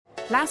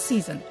Last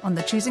season, on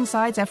the Choosing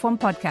Sides F1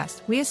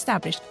 podcast, we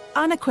established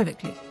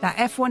unequivocally that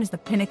F1 is the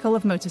pinnacle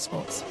of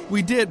motorsports.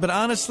 We did, but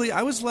honestly,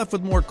 I was left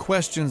with more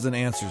questions than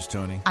answers,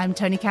 Tony. I'm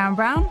Tony Karen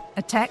Brown,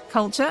 a tech,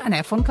 culture, and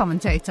F1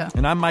 commentator.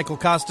 And I'm Michael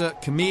Costa,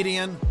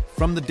 comedian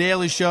from The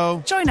Daily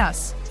Show. Join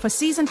us for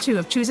Season 2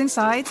 of Choosing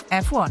Sides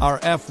F1. Our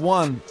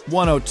F1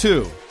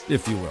 102,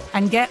 if you will.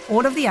 And get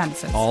all of the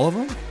answers. All of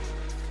them?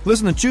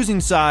 Listen to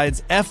Choosing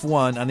Sides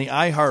F1 on the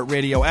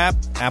iHeartRadio app,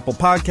 Apple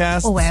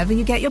Podcasts, or wherever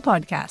you get your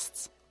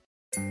podcasts.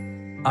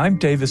 I'm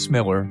Davis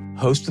Miller,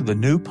 host of the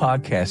new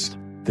podcast,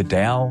 The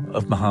Tao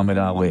of Muhammad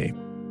Ali.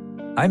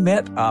 I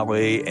met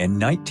Ali in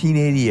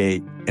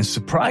 1988, and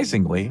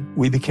surprisingly,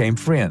 we became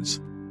friends.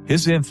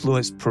 His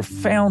influence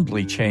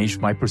profoundly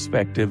changed my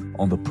perspective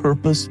on the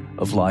purpose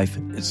of life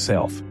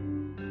itself.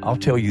 I'll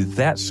tell you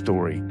that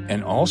story,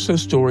 and also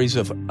stories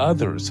of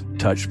others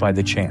touched by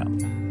the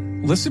champ.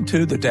 Listen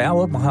to The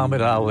Tao of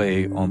Muhammad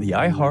Ali on the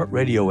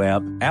iHeartRadio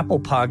app, Apple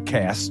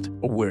Podcast,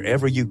 or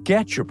wherever you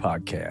get your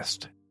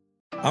podcast.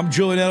 I'm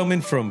Julian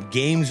Edelman from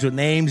Games with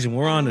Names, and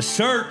we're on a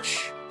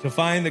search to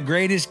find the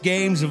greatest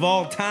games of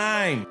all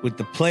time with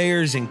the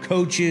players and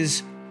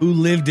coaches who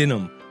lived in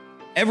them.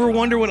 Ever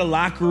wonder what a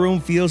locker room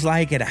feels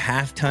like at a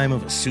halftime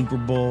of a Super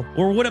Bowl?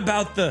 Or what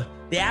about the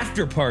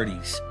after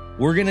parties?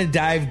 We're going to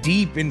dive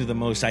deep into the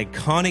most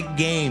iconic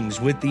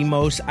games with the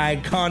most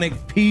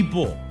iconic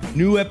people.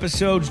 New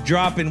episodes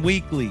dropping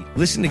weekly.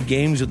 Listen to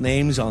Games with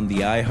Names on the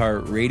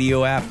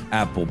iHeartRadio app,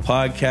 Apple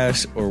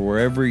Podcasts, or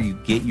wherever you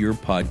get your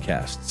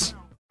podcasts.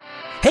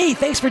 Hey,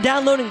 thanks for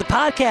downloading the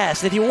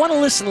podcast. If you want to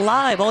listen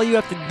live, all you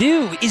have to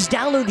do is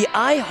download the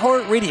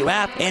iHeartRadio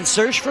app and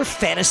search for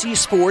Fantasy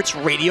Sports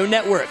Radio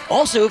Network.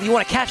 Also, if you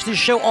want to catch this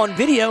show on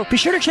video, be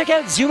sure to check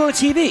out Zumo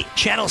TV,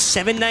 channel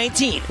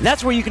 719.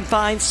 That's where you can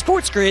find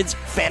Sports Grid's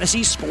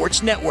Fantasy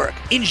Sports Network.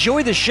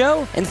 Enjoy the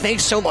show, and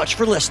thanks so much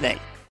for listening.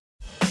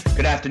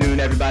 Good afternoon,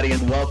 everybody,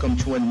 and welcome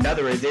to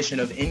another edition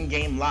of In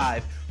Game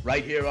Live.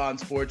 Right here on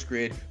Sports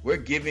Grid, we're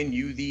giving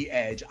you the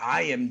edge.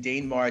 I am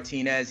Dane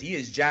Martinez. He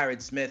is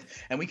Jared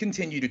Smith, and we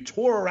continue to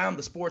tour around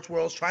the sports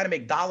world, trying to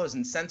make dollars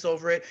and cents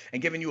over it,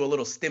 and giving you a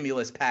little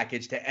stimulus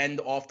package to end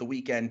off the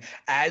weekend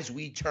as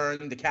we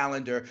turn the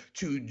calendar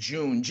to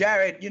June.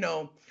 Jared,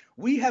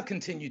 we have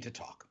continued to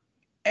talk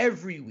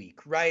every week,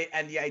 right?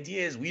 And the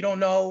idea is we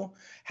don't know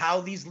how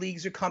these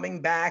leagues are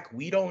coming back.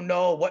 We don't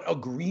know what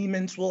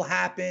agreements will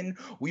happen.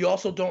 We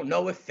also don't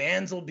know if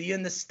fans will be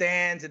in the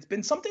stands. It's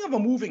been something of a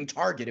moving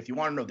target, if you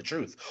want to know the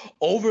truth,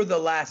 over the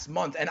last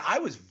month. And I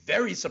was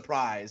very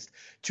surprised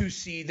to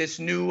see this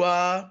new,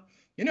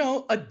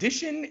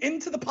 addition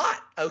into the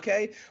pot,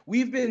 okay?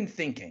 We've been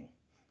thinking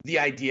the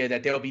idea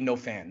that there'll be no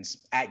fans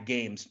at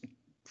games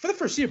for the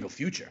foreseeable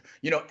future.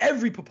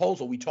 Every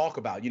proposal we talk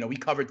about, we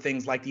covered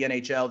things like the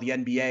NHL, the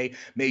NBA,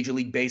 Major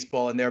League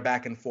Baseball, and their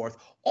back and forth.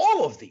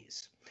 All of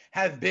these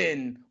have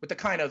been with the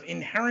kind of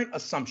inherent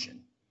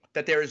assumption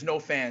that there is no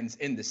fans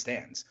in the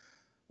stands.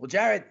 Well,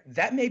 Jared,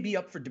 that may be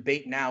up for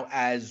debate now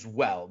as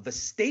well. The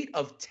state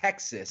of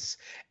Texas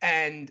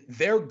and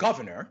their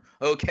governor,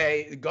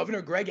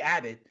 Governor Greg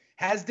Abbott,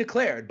 has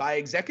declared by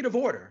executive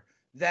order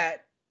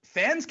that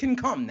fans can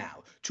come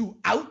now to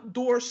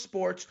outdoor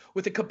sports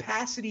with a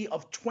capacity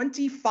of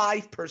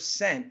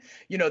 25%.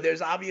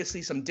 There's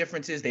obviously some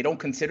differences. They don't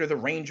consider the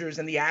Rangers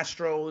and the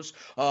Astros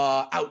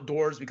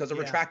outdoors because of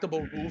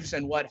retractable roofs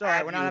and what. It's all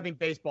right. We're not having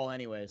baseball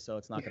anyway, so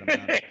it's not going to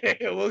matter.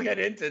 We'll get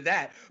into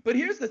that. But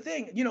here's the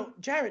thing.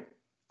 Jared,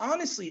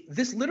 honestly,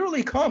 this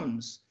literally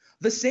comes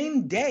the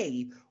same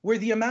day where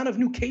the amount of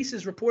new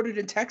cases reported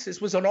in Texas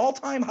was an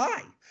all-time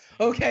high.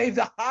 Okay,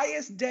 the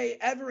highest day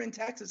ever in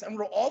Texas. And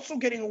we're also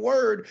getting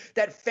word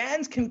that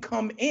fans can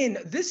come in.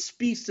 This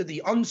speaks to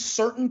the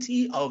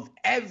uncertainty of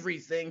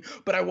everything.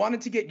 But I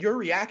wanted to get your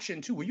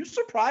reaction too. Were you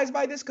surprised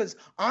by this? Because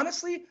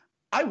honestly,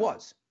 I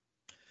was.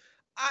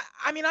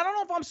 I mean, I don't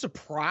know if I'm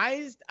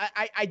surprised.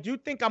 I do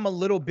think I'm a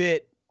little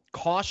bit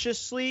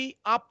cautiously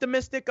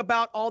optimistic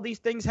about all these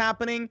things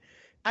happening.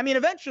 I mean,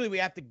 eventually we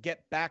have to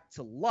get back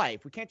to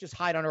life. We can't just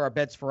hide under our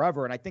beds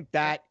forever. And I think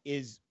that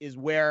is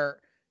where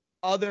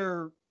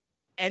other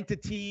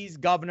entities,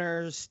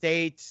 governors,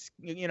 states,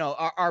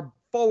 are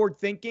forward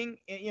thinking,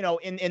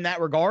 in that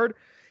regard.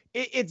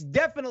 It's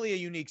definitely a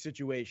unique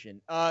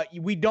situation.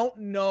 We don't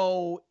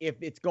know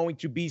if it's going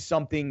to be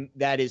something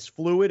that is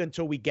fluid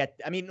until we get,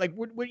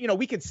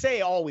 we could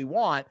say all we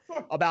want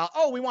about,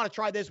 we want to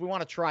try this, we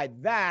want to try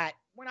that.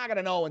 We're not going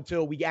to know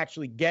until we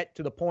actually get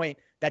to the point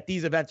that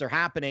these events are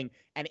happening.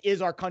 And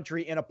is our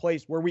country in a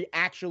place where we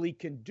actually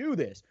can do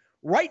this?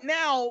 Right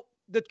now,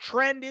 the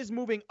trend is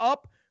moving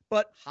up,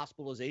 but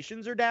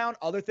hospitalizations are down.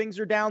 Other things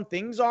are down.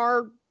 Things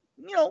are,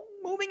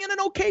 moving in an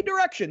okay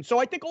direction. So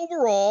I think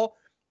overall,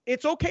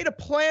 it's okay to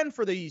plan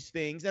for these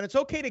things. And it's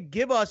okay to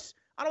give us,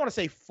 I don't want to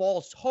say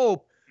false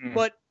hope,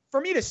 but for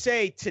me to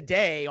say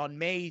today on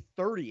May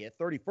 30th,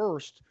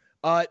 31st,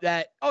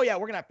 that, we're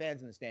going to have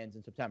fans in the stands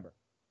in September.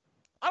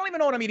 I don't even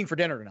know what I'm eating for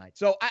dinner tonight.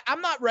 So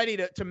I'm not ready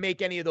to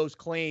make any of those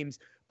claims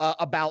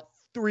about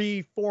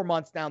 3-4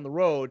 months down the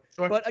road.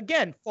 Sure. But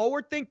again,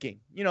 forward thinking.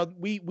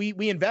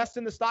 We invest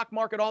in the stock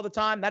market all the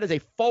time. That is a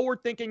forward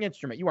thinking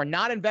instrument. You are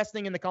not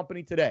investing in the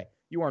company today.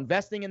 You are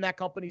investing in that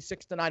company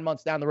 6 to 9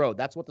 months down the road.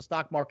 That's what the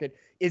stock market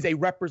is a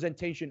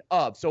representation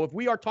of. So if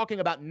we are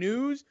talking about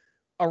news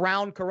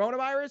around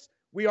coronavirus,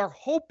 we are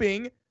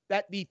hoping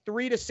that the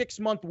 3 to 6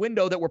 month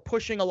window that we're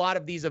pushing a lot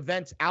of these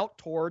events out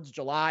towards,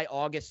 July,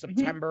 August,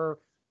 September,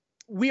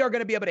 we are going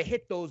to be able to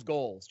hit those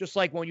goals. Just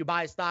like when you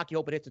buy a stock, you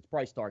hope it hits its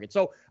price target.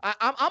 So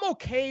I'm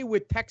okay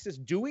with Texas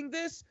doing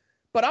this,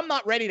 but I'm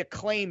not ready to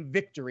claim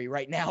victory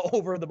right now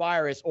over the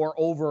virus or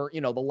over,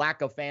 the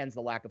lack of fans,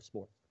 the lack of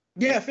sport.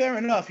 Yeah, fair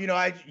enough.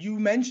 You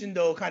mentioned,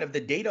 though, kind of the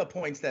data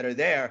points that are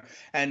there,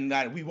 and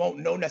we won't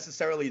know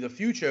necessarily the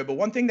future. But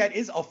one thing that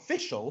is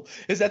official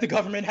is that the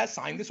government has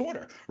signed this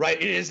order,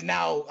 right? It is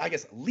now, I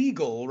guess,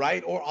 legal,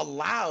 right, or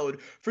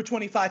allowed for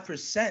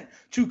 25%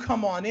 to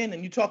come on in.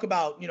 And you talk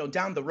about,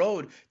 down the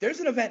road, there's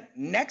an event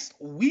next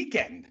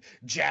weekend,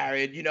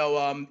 Jared,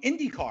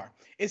 IndyCar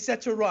is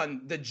set to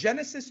run the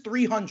Genesis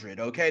 300,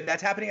 okay?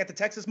 That's happening at the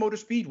Texas Motor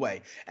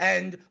Speedway.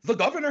 And the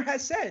governor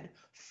has said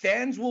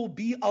fans will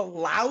be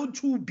allowed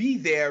to be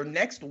there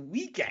next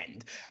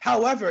weekend.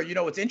 However,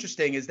 what's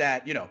interesting is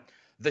that,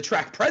 the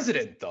track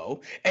president,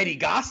 though, Eddie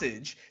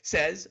Gossage,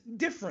 says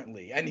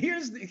differently. And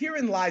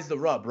herein lies the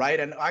rub, right?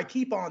 And I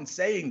keep on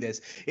saying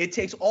this. It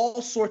takes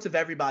all sorts of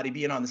everybody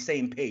being on the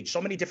same page,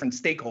 so many different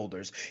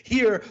stakeholders.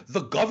 Here,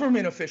 the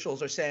government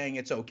officials are saying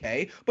it's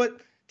okay,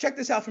 but check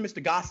this out from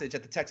Mr. Gossage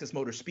at the Texas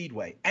Motor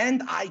Speedway.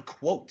 And I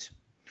quote,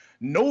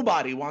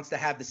 "Nobody wants to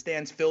have the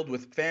stands filled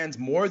with fans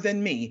more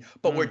than me,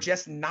 but we're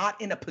just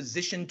not in a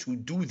position to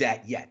do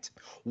that yet.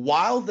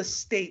 While the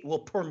state will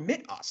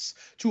permit us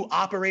to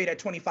operate at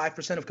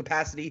 25% of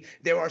capacity,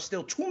 there are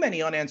still too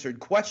many unanswered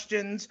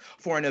questions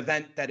for an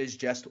event that is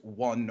just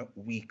 1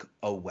 week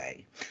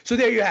away." So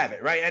there you have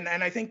it, right? And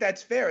I think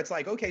that's fair. It's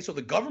like, okay, so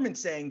the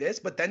government's saying this,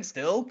 but then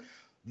still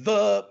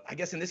I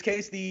guess in this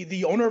case,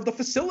 the owner of the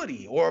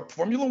facility or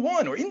Formula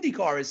One or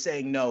IndyCar is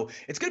saying no.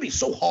 It's going to be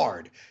so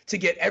hard to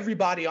get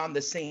everybody on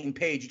the same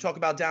page. You talk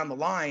about down the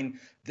line,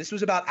 this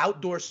was about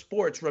outdoor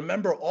sports.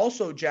 Remember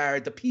also,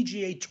 Jared, the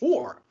PGA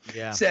Tour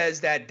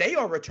says that they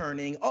are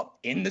returning up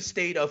in the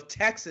state of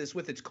Texas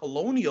with its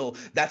Colonial.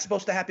 That's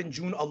supposed to happen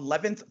June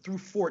 11th through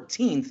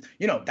 14th.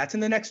 That's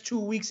in the next 2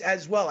 weeks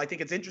as well. I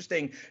think it's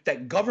interesting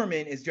that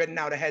government is getting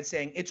out ahead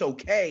saying it's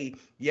okay,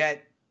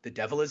 yet the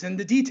devil is in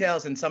the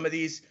details, and some of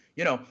these,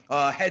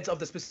 heads of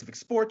the specific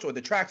sports or the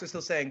tracks are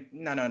still saying,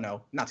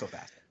 no, not so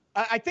fast.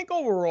 I think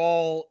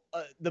overall,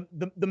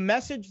 the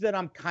message that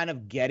I'm kind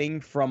of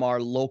getting from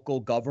our local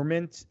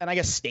government, and I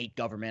guess state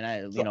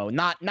government,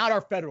 not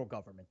our federal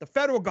government. The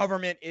federal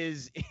government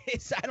is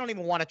I don't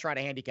even want to try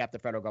to handicap the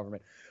federal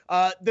government.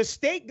 The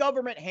state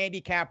government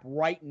handicap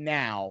right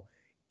now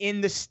in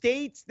the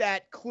states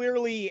that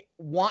clearly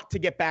want to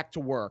get back to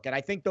work, and I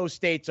think those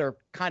states are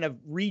kind of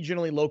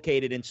regionally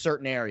located in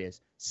certain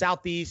areas,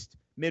 Southeast,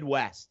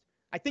 Midwest.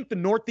 I think the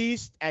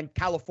Northeast and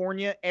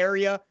California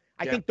area,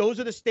 I think those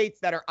are the states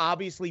that are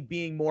obviously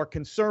being more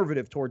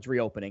conservative towards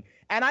reopening.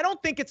 And I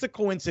don't think it's a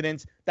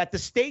coincidence that the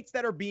states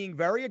that are being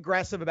very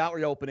aggressive about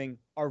reopening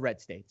are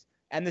red states.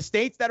 And the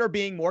states that are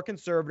being more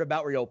conservative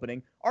about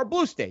reopening are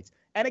blue states.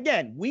 And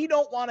again, we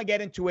don't want to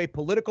get into a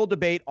political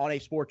debate on a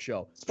sports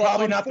show. It's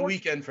probably not the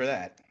weekend for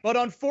that. But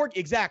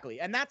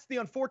exactly. And that's the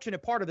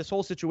unfortunate part of this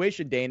whole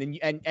situation, Dane.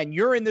 And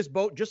you're in this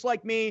boat just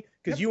like me,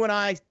 because you and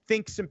I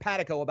think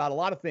simpatico about a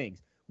lot of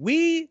things.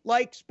 We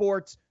like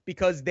sports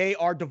because they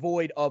are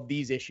devoid of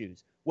these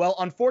issues. Well,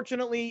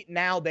 unfortunately,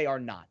 now they are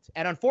not.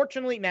 And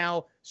unfortunately,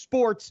 now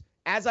sports,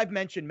 as I've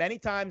mentioned many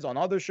times on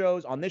other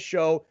shows, on this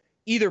show,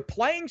 either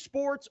playing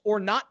sports or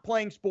not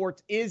playing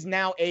sports is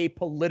now a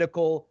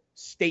political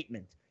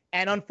statement.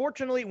 And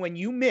unfortunately, when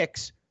you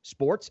mix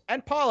sports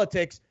and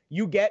politics,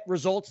 you get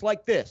results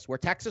like this, where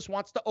Texas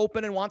wants to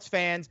open and wants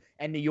fans,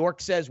 and New York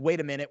says, wait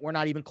a minute, we're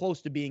not even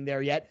close to being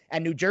there yet.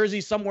 And New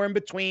Jersey's somewhere in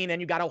between, and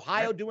you got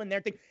Ohio doing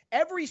their thing.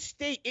 Every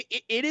state,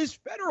 it is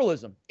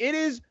federalism. It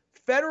is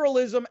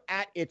federalism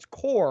at its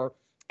core.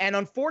 And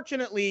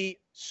unfortunately,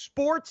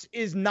 sports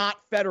is not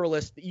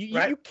federalist.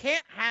 You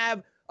can't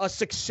have a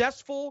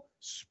successful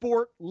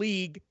sport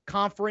league,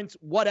 conference,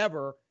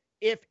 whatever,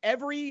 if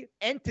every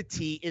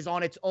entity is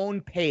on its own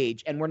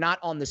page and we're not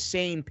on the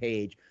same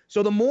page.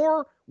 So the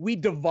more we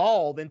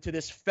devolve into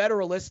this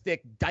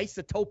federalistic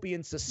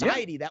dystopian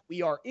society that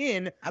we are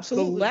in,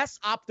 the less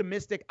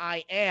optimistic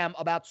I am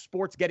about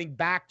sports getting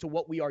back to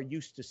what we are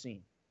used to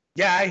seeing.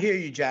 Yeah, I hear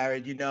you,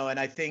 Jared, and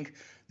I think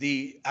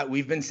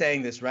we've been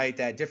saying this, right,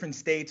 that different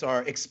states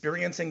are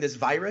experiencing this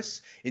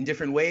virus in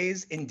different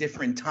ways, in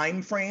different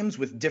time frames,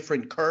 with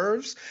different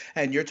curves.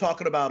 And you're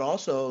talking about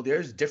also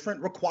there's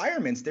different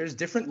requirements. There's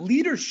different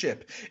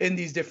leadership in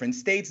these different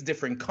states,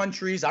 different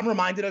countries. I'm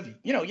reminded of,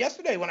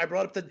 yesterday when I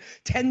brought up the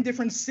 10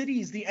 different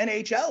cities the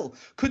NHL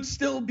could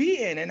still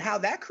be in and how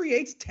that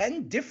creates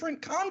 10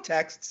 different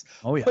contexts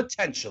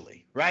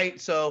potentially, right?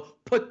 So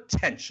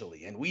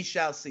Potentially, and we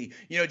shall see.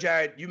 You know,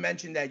 Jared, you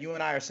mentioned that you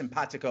and I are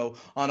simpatico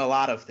on a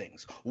lot of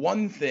things.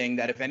 One thing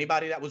that if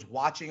anybody that was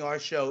watching our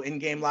show In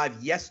Game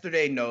Live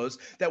yesterday knows,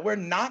 that we're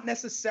not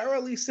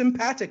necessarily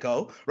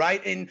simpatico,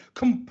 right, in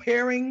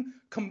comparing,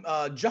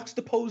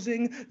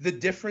 juxtaposing the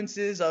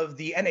differences of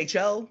the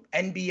NHL,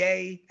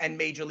 NBA, and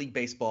Major League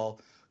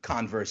Baseball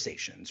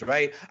conversations,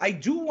 right? I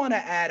do want to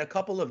add a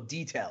couple of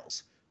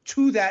details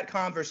to that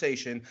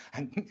conversation.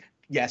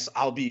 Yes,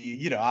 I'll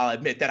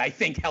admit that I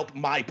think help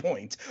my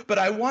point, but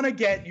I want to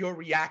get your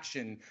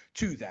reaction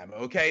to them,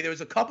 okay? There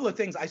was a couple of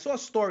things. I saw a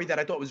story that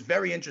I thought was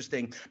very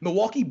interesting.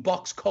 Milwaukee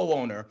Bucks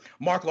co-owner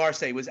Mark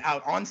Larsay was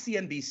out on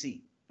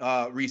CNBC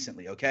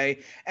recently, okay?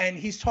 And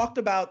he's talked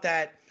about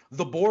that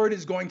the board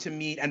is going to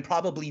meet and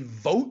probably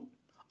vote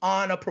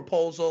on a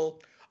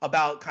proposal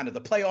about kind of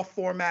the playoff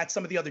format,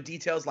 some of the other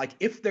details, like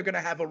if they're going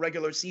to have a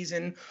regular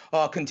season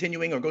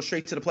continuing or go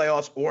straight to the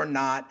playoffs or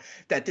not,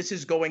 that this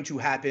is going to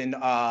happen.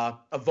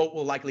 A vote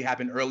will likely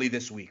happen early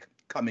this week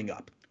coming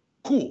up.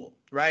 Cool,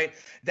 right?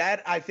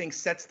 That, I think,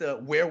 sets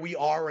where we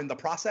are in the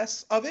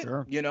process of it,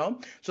 sure.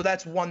 So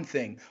that's one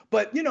thing.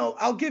 But,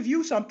 I'll give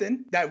you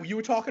something that you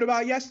were talking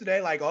about yesterday,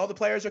 like all the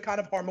players are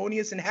kind of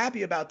harmonious and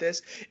happy about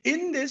this.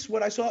 In this,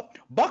 what I saw,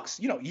 Bucks,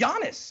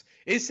 Giannis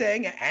is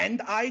saying,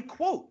 and I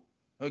quote,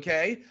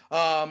 okay,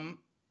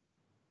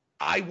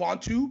 I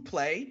want to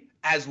play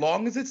as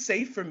long as it's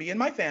safe for me and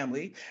my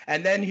family.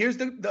 And then here's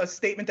the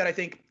statement that I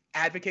think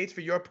advocates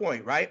for your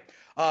point, right?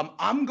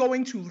 I'm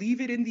going to leave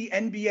it in the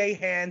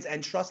NBA hands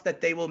and trust that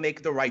they will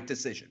make the right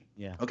decision.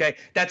 Yeah. Okay.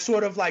 That's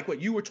sort of like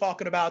what you were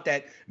talking about,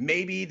 that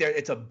maybe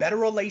it's a better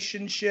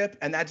relationship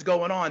and that's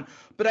going on.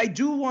 But I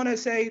do want to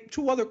say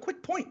two other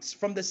quick points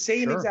from the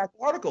same exact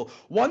article.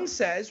 One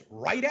says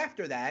right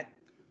after that,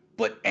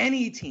 but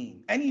any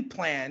team, any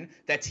plan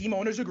that team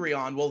owners agree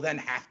on will then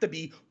have to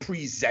be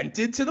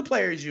presented to the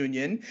players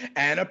union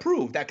and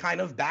approved. That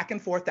kind of back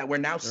and forth that we're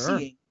now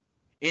seeing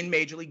in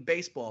Major League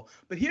Baseball.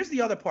 But here's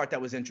the other part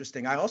that was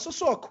interesting. I also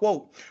saw a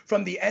quote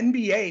from the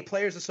NBA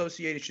Players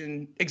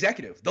Association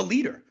executive, the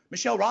leader,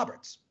 Michelle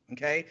Roberts.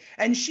 Okay.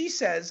 And she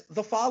says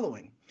the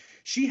following.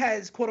 She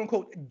has, quote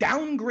unquote,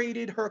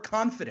 downgraded her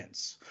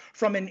confidence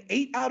from an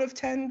 8 out of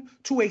 10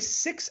 to a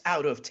 6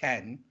 out of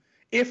 10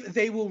 if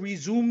they will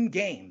resume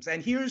games.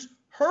 And here's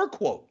her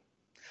quote.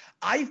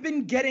 I've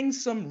been getting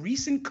some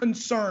recent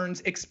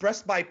concerns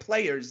expressed by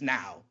players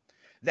now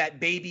that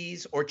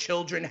babies or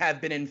children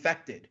have been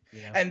infected.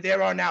 Yeah. And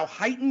there are now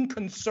heightened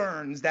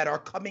concerns that are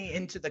coming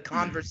into the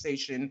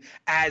conversation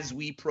as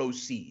we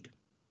proceed.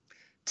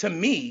 To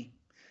me,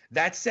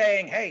 that's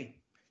saying, hey,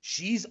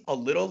 she's a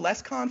little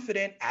less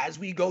confident as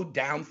we go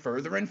down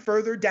further and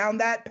further down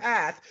that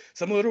path,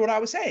 similar to what I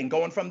was saying,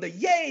 going from the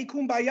yay,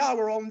 kumbaya,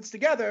 we're all in this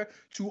together,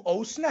 to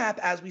oh snap,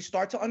 as we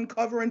start to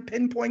uncover and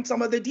pinpoint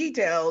some of the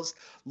details,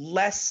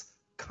 less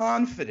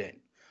confident.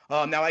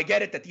 Now, I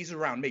get it that these are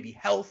around maybe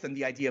health and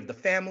the idea of the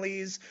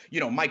families.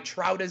 Mike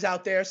Trout is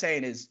out there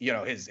saying his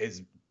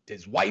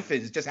wife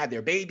has just had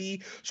their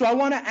baby. So I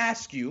want to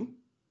ask you,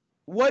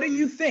 what do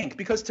you think?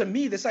 Because to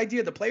me, this idea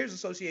of the Players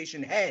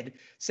Association head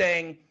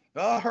saying,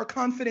 her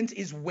confidence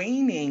is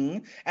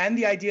waning, and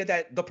the idea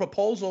that the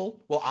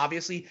proposal will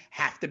obviously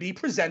have to be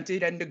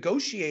presented and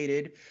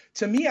negotiated,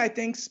 to me, I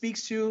think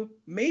speaks to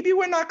maybe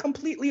we're not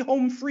completely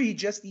home free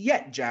just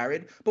yet,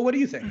 Jared. But what do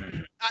you think?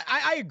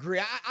 I agree.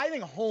 I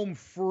think home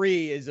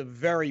free is a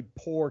very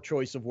poor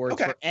choice of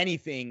words for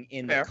anything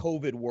in the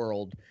COVID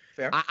world.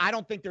 Fair. I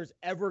don't think there's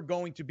ever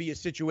going to be a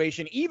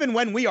situation, even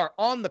when we are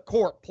on the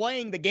court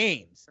playing the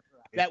games,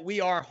 that we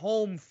are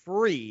home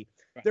free.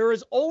 There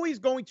is always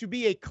going to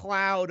be a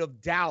cloud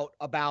of doubt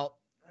about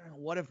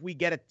what if we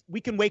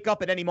can wake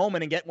up at any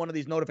moment and get one of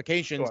these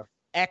notifications. Sure.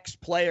 X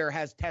player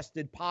has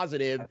tested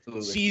positive,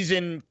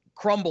 season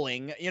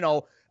crumbling,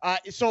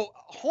 so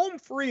home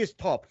free is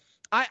tough.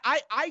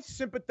 I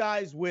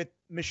sympathize with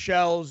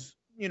Michelle's,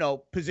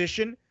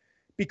 position,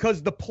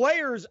 because the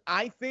players,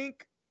 I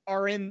think,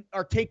 are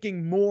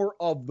taking more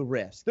of the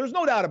risk. There's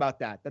no doubt about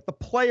that the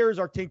players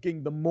are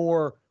taking the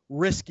more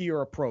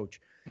riskier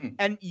approach.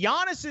 And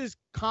Giannis's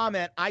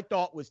comment, I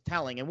thought, was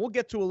telling, and we'll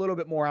get to a little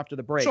bit more after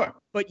the break. Sure.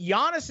 But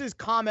Giannis's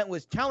comment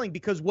was telling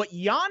because what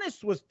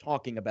Giannis was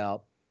talking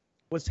about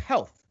was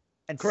health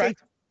and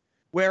safety,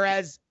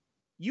 whereas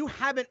you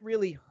haven't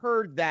really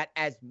heard that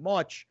as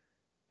much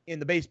in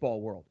the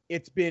baseball world.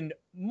 It's been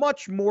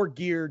much more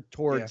geared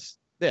towards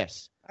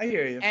this. I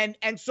hear you.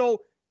 And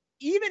so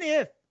even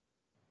if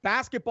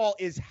basketball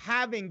is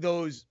having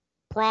those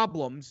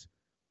problems,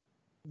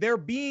 they're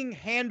being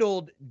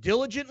handled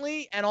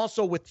diligently and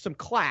also with some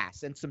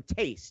class and some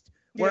taste.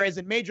 Whereas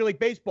in Major League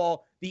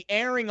Baseball, the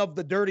airing of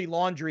the dirty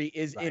laundry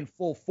is in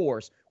full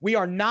force. We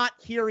are not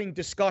hearing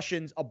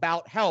discussions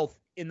about health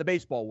in the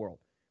baseball world.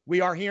 We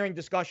are hearing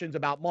discussions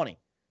about money.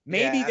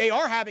 Maybe they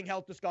are having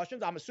health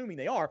discussions. I'm assuming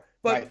they are.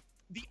 But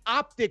the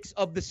optics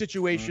of the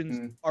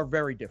situations are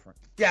very different.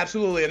 Yeah,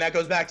 absolutely. And that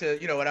goes back to,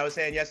 what I was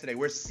saying yesterday.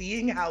 We're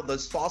seeing how the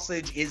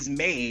sausage is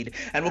made,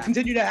 and we'll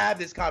continue to have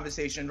this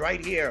conversation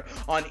right here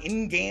on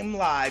In Game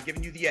Live,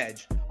 giving you the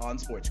edge on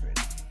Sports Grid.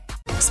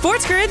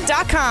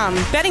 SportsGrid.com.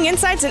 Betting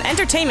insights and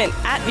entertainment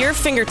at your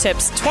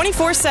fingertips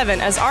 24/7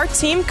 as our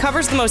team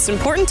covers the most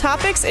important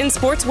topics in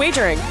sports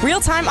wagering.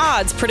 Real-time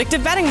odds,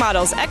 predictive betting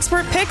models,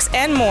 expert picks,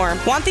 and more.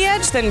 Want the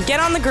edge? Then get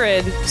on the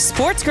grid.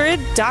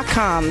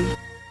 SportsGrid.com.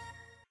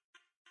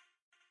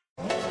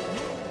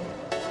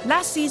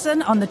 Last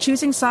season on the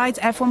Choosing Sides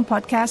F1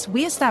 podcast,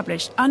 we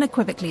established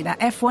unequivocally that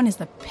F1 is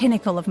the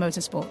pinnacle of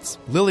motorsports.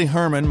 Lily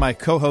Herman, my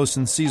co-host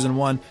in Season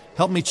 1,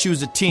 helped me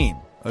choose a team,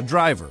 a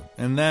driver,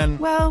 and then...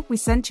 Well, we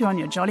sent you on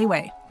your jolly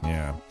way.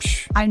 Yeah,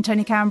 psh. I'm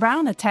Tony Karen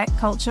Brown, a tech,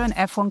 culture, and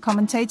F1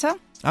 commentator.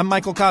 I'm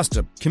Michael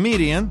Costa,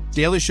 comedian,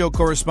 Daily Show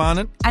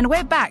correspondent. And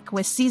we're back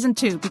with Season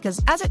 2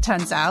 because, as it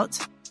turns out,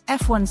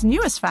 F1's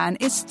newest fan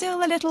is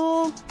still a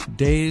little...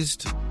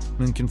 dazed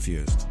and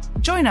confused.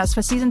 Join us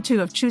for Season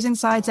 2 of Choosing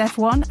Sides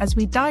F1 as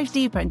we dive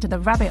deeper into the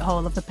rabbit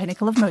hole of the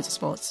pinnacle of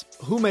motorsports.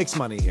 Who makes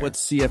money here?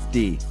 What's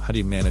CFD? How do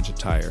you manage a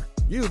tire?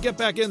 You, get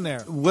back in there.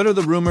 What are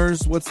the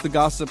rumors? What's the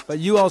gossip? But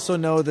you also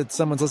know that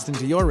someone's listening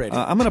to your radio.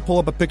 I'm going to pull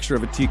up a picture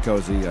of a tea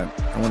cozy. I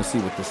want to see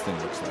what this thing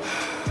looks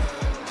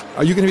like.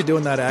 Are you going to be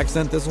doing that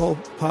accent this whole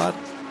pod?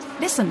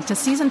 Listen to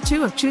Season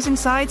 2 of Choosing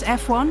Sides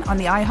F1 on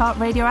the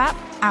iHeartRadio app,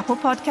 Apple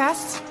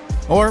Podcasts,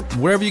 or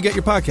wherever you get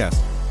your podcast.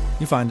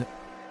 You find it.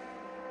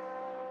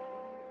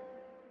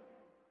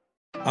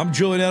 I'm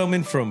Julian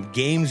Edelman from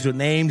Games with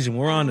Names, and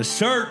we're on a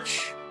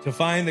search to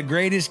find the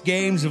greatest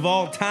games of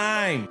all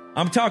time.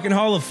 I'm talking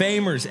Hall of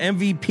Famers,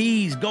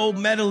 MVPs, gold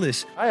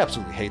medalists. I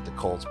absolutely hate the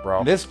Colts,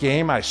 bro. This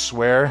game, I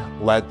swear,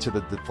 led to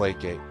the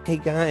Deflategate. Hey,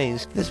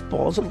 guys, this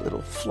ball's a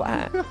little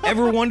flat.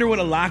 Ever wonder what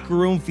a locker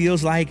room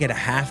feels like at a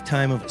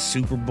halftime of a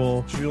Super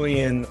Bowl?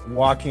 Julian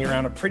walking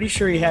around, I'm pretty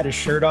sure he had his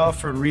shirt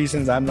off for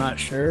reasons I'm not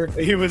sure.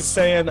 He was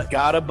saying,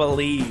 gotta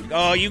believe.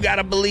 Oh, you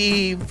gotta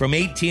believe. From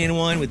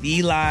 18-1 with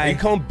Eli. Are you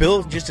calling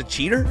Bill just a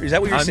cheater? Is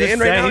that what you're saying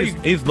right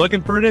now? He's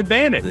looking for an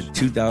advantage. The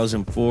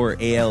 2004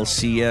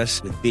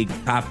 ALCS with Big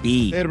Pop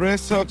B. The Red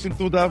Sox in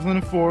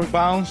 2004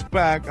 bounced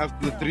back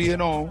after the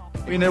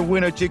 3-0 in a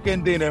winner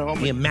chicken dinner.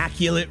 The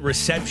Immaculate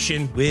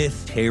Reception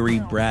with Terry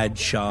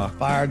Bradshaw.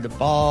 Fired the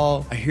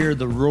ball. I hear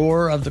the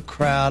roar of the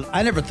crowd.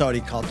 I never thought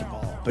he caught the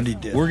ball, but he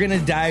did. We're going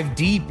to dive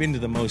deep into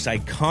the most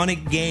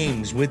iconic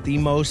games with the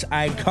most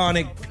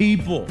iconic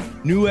people.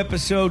 New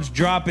episodes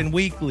dropping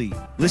weekly.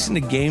 Listen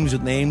to Games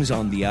with Names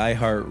on the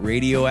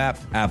iHeartRadio app,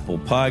 Apple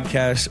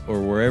Podcasts, or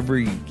wherever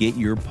you get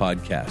your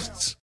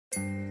podcasts.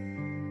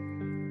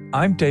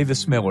 I'm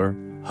Davis Miller,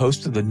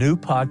 host of the new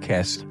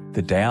podcast,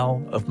 The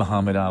Tao of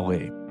Muhammad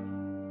Ali.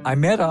 I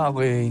met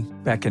Ali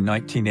back in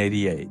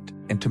 1988,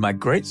 and to my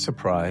great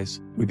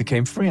surprise, we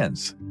became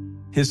friends.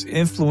 His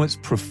influence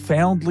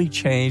profoundly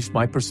changed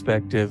my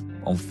perspective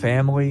on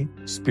family,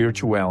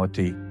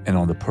 spirituality, and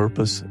on the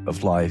purpose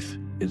of life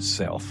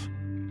itself.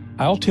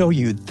 I'll tell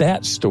you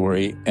that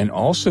story and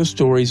also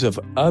stories of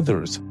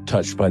others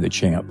touched by the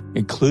champ,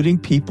 including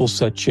people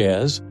such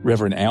as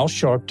Reverend Al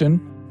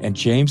Sharpton and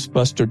James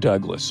Buster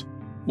Douglas.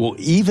 We'll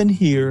even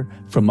hear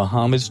from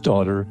Muhammad's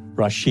daughter,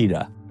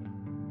 Rashida.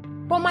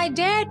 Well, my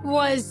dad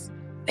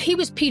he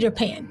was Peter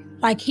Pan.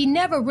 Like, he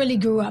never really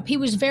grew up. He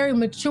was very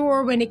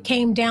mature when it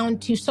came down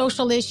to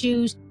social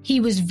issues. He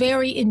was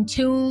very in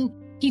tune.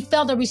 He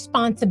felt a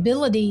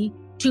responsibility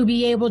to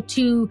be able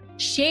to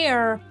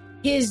share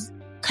his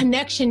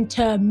connection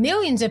to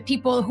millions of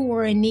people who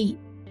were in need.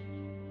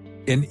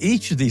 In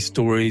each of these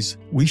stories,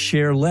 we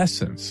share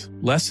lessons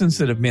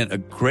that have meant a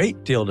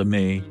great deal to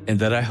me and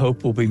that I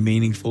hope will be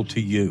meaningful to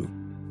you.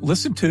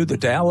 Listen to The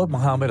Tao of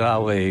Muhammad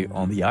Ali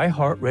on the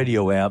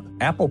iHeartRadio app,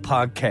 Apple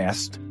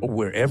Podcast, or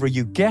wherever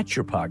you get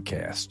your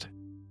podcast.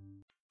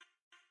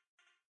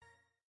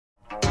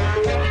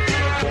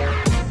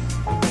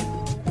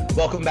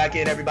 Welcome back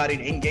in, everybody,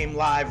 to In-Game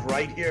Live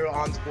right here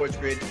on Sports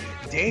Grid.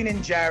 Dane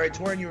and Jared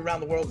touring you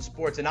around the world of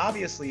sports. And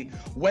obviously,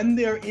 when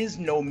there is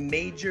no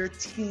major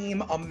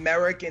team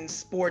American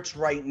sports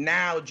right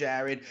now,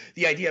 Jared,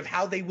 the idea of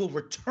how they will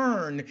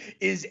return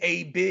is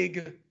a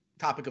big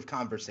topic of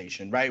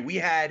conversation, right? We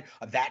had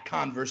that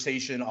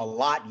conversation a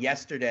lot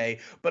yesterday,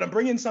 but I'm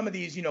bringing some of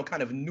these,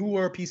 kind of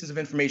newer pieces of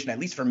information, at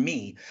least for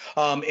me,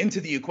 into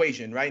the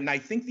equation, right? And I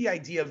think the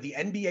idea of the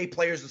NBA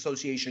Players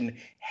Association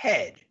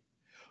head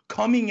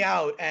coming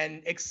out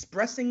and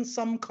expressing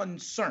some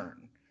concern,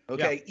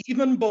 okay,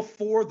 even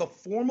before the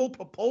formal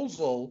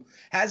proposal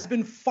has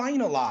been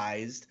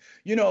finalized,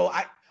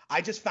 I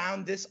just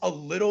found this a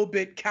little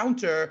bit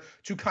counter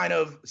to kind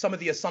of some of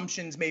the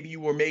assumptions maybe you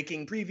were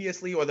making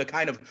previously, or the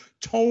kind of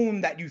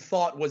tone that you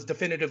thought was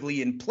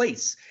definitively in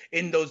place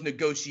in those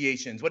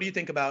negotiations. What do you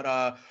think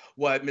about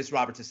what Ms.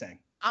 Roberts is saying?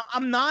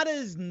 I'm not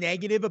as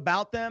negative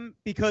about them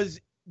because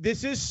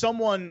this is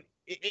someone,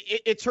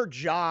 it's her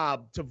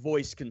job to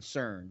voice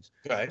concerns.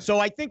 Okay. So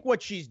I think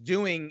what she's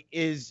doing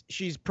is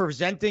she's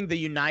presenting the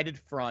united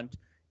front,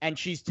 and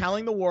she's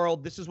telling the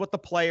world this is what the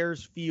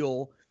players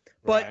feel.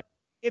 But right.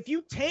 If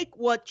you take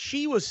what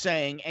she was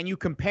saying and you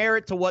compare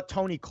it to what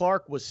Tony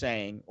Clark was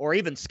saying, or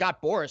even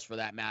Scott Boras for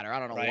that matter, I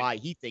don't know why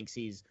he thinks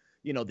he's,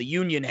 the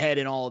union head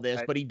in all of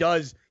this, but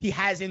he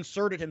has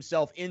inserted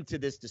himself into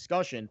this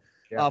discussion.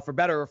 for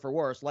better or for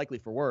worse, likely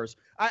for worse.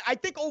 I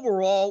think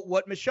overall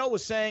what Michelle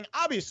was saying,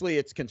 obviously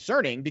it's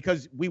concerning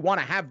because we want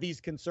to have these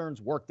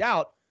concerns worked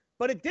out,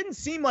 but it didn't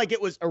seem like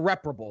it was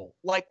irreparable.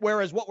 Like,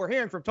 whereas what we're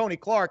hearing from Tony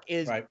Clark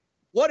is,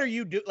 what are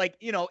you doing? Like,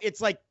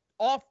 it's like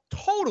off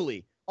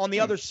totally on the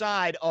other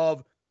side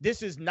of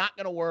this is not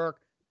going to work.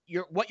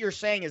 What you're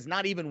saying is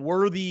not even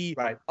worthy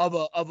of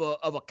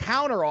a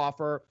counter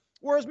offer.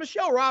 Whereas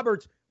Michelle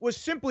Roberts was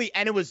simply,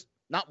 and it was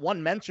not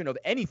one mention of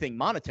anything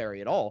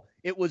monetary at all.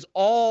 It was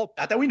all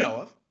not that we know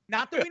of.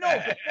 Not that we know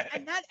of.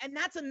 And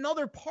that's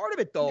another part of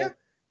it, though.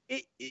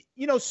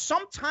 Yeah.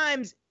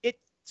 Sometimes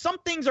some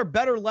things are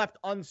better left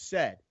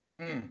unsaid.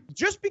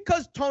 Just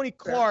because Tony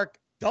Clark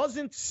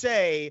doesn't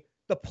say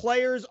the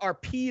players are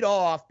peed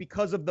off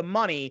because of the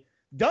money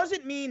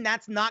doesn't mean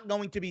that's not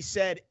going to be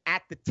said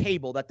at the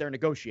table that they're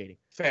negotiating.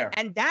 Fair.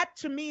 And that,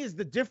 to me, is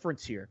the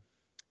difference here.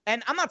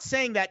 And I'm not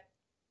saying that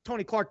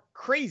Tony Clark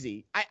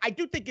crazy. I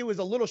do think it was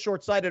a little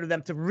short-sighted of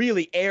them to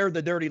really air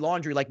the dirty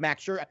laundry like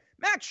Max Scherzer.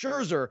 Max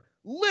Scherzer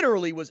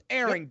literally was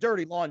airing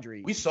dirty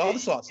laundry. We saw the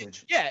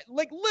sausage. Yeah,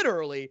 like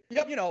literally.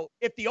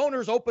 If the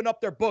owners open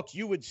up their books,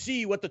 you would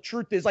see what the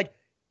truth is. Like,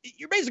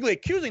 you're basically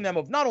accusing them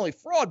of not only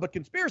fraud, but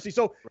conspiracy.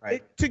 So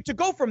to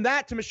go from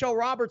that to Michelle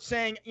Roberts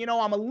saying,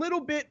 I'm a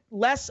little bit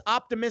less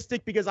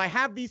optimistic because I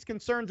have these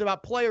concerns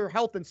about player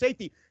health and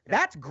safety.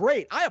 That's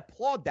great. I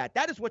applaud that.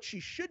 That is what she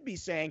should be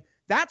saying.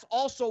 That's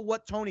also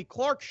what Tony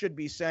Clark should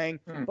be saying.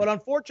 But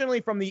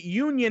unfortunately, from the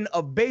union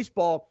of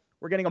baseball,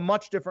 we're getting a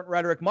much different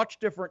rhetoric, much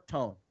different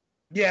tone.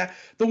 Yeah,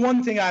 the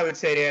one thing I would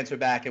say to answer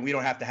back, and we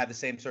don't have to have the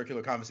same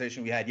circular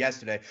conversation we had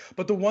yesterday,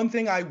 but the one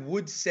thing I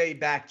would say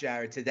back,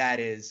 Jared, to that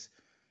is,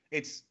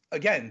 it's,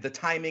 again, the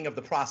timing of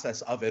the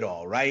process of it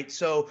all, right?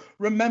 So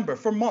remember,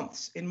 for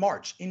months, in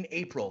March, in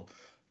April,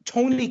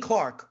 Tony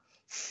Clark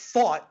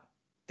thought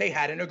they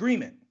had an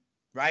agreement,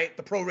 right?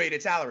 The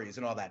prorated salaries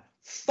and all that.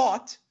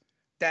 Thought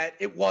that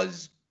it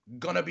was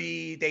going to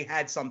be, they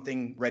had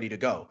something ready to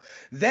go.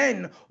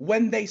 Then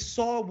when they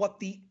saw what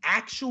the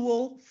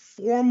actual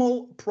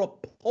formal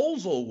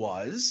proposal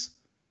was,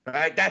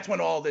 right? That's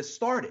when all this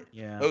started.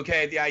 Yeah.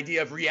 Okay. The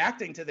idea of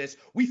reacting to this,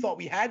 we thought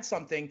we had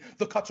something.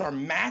 The cuts are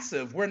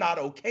massive. We're not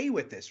okay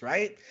with this,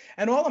 right?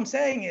 And all I'm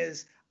saying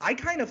is, I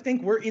kind of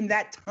think we're in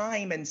that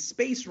time and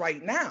space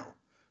right now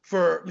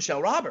for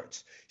Michelle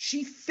Roberts.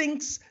 She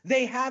thinks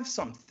they have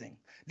something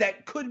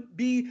that could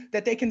be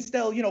that they can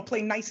still,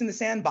 play nice in the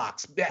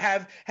sandbox,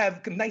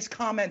 have nice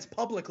comments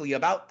publicly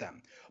about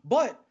them.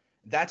 But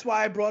that's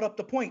why I brought up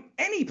the point.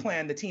 Any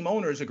plan the team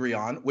owners agree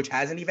on, which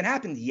hasn't even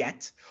happened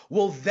yet,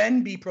 will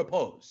then be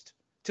proposed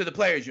to the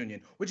players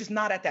union, which is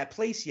not at that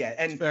place yet.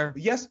 And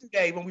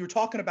yesterday when we were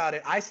talking about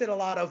it, I said a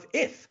lot of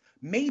if,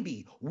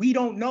 maybe, we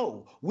don't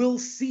know, we'll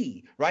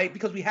see, right?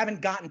 Because we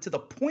haven't gotten to the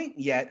point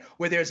yet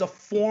where there's a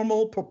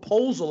formal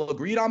proposal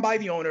agreed on by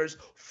the owners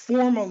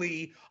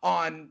formally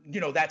on,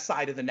 that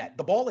side of the net.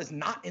 The ball is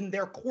not in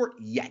their court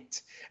yet.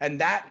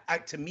 And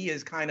that, to me,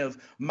 is kind of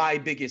my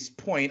biggest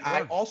point.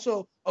 I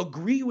also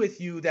agree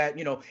with you that,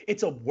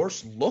 it's a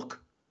worse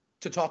look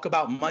to talk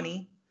about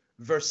money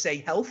versus, say,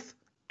 health.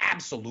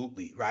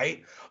 Absolutely,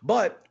 right?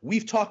 But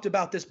we've talked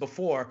about this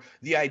before,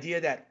 the idea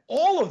that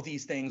all of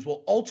these things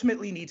will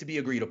ultimately need to be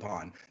agreed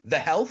upon. The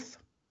health,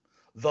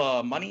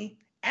 the money,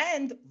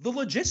 and the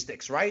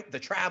logistics, right? The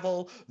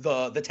travel,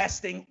 the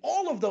testing,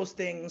 all of those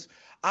things,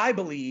 I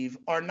believe,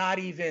 are not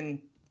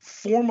even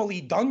formally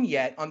done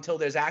yet until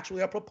there's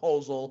actually a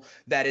proposal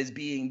that is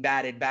being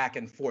batted back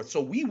and forth.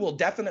 So we will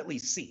definitely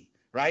see,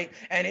 right?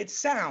 And it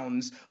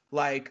sounds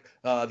like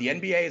the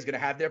NBA is going to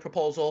have their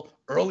proposal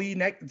early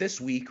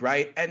this week,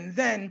 right? And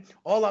then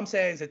all I'm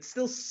saying is it's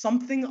still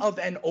something of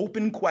an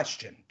open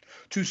question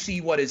to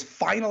see what is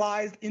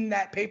finalized in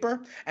that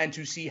paper and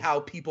to see how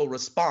people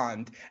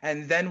respond.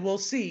 And then we'll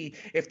see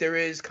if there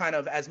is kind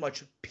of as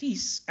much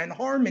peace and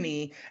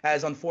harmony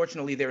as,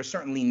 unfortunately, there is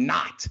certainly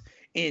not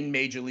in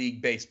Major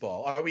League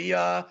Baseball. Are we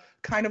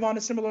kind of on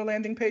a similar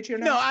landing page here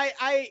now? No,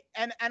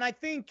 I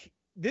think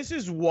this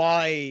is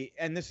why,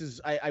 and this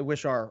is, I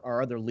wish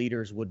our other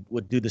leaders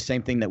would do the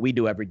same thing that we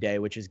do every day,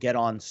 which is get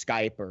on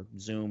Skype or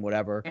Zoom,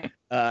 whatever,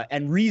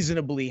 and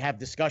reasonably have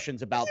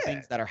discussions about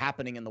things that are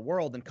happening in the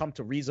world and come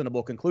to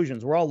reasonable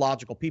conclusions. We're all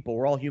logical people.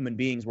 We're all human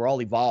beings. We're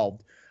all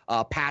evolved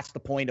past the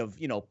point of,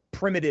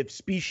 primitive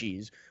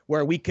species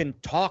where we can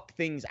talk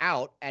things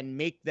out and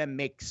make them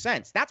make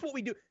sense. That's what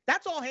we do.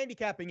 That's all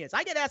handicapping is.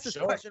 I get asked this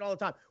question all the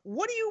time.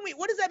 What do you mean?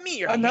 What does that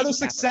mean? Another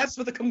success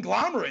for the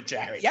conglomerate,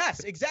 Jerry.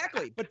 Yes,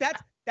 exactly. But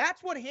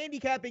that's what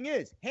handicapping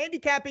is.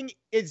 Handicapping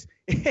is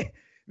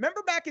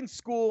remember back in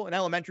school, in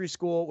elementary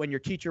school, when your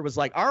teacher was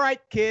like, all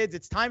right, kids,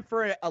 it's time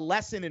for a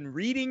lesson in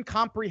reading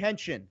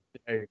comprehension.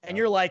 And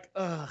you're like,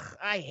 ugh,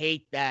 I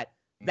hate that.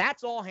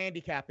 That's all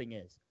handicapping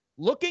is.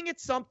 Looking at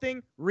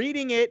something,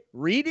 reading it,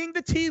 reading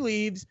the tea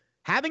leaves,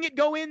 having it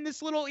go in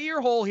this little ear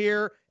hole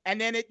here, and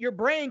then your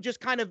brain just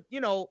kind of,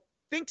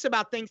 thinks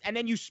about things, and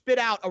then you spit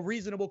out a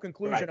reasonable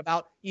conclusion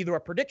about either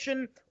a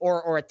prediction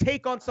or a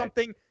take on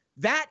something.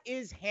 That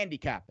is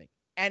handicapping.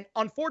 And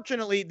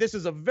unfortunately, this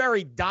is a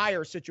very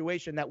dire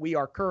situation that we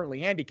are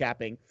currently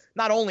handicapping.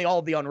 Not only all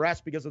of the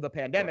unrest because of the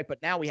pandemic,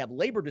 but now we have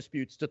labor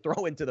disputes to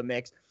throw into the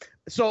mix.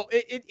 So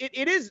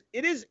it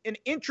is an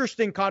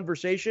interesting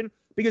conversation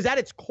because at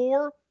its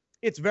core,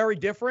 it's very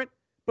different.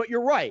 But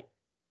you're right.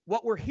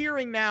 What we're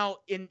hearing now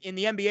in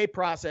the NBA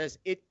process,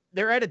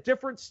 they're at a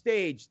different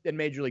stage than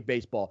Major League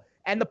Baseball.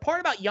 And the part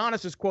about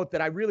Giannis's quote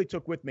that I really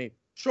took with me,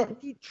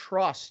 he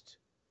trusts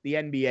the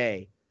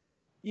NBA.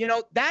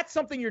 That's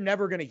something you're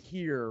never going to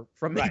hear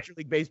from Major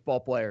League Baseball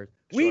players.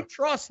 Sure. We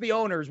trust the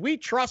owners. We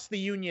trust the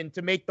union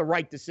to make the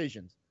right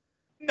decisions.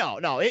 No,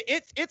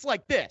 it's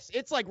like this.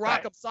 It's like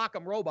rock'em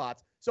sock'em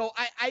robots. So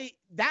I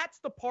that's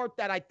the part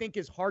that I think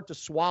is hard to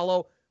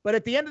swallow. But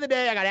at the end of the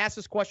day, I got asked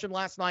this question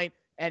last night,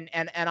 and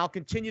I'll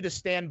continue to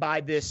stand by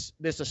this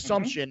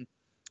assumption.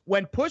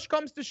 When push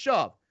comes to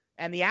shove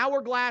and the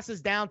hourglass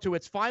is down to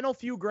its final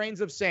few grains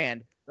of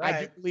sand,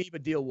 I do believe a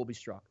deal will be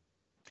struck.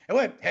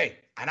 Hey,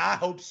 and I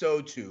hope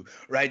so too,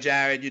 right,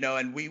 Jared?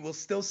 And we will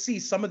still see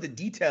some of the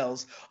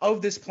details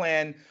of this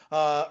plan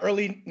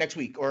early next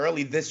week or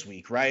early this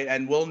week, right?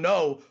 And we'll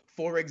know,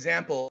 for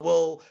example,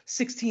 will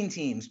 16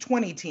 teams,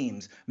 20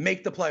 teams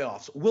make the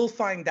playoffs? We'll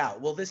find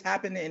out. Will this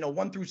happen in a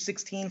 1 through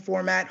 16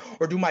 format,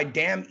 or do my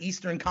damn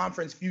Eastern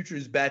Conference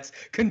futures bets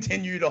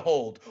continue to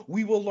hold?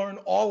 We will learn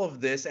all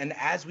of this, and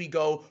as we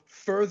go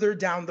further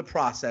down the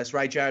process,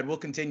 right, Jared, we'll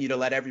continue to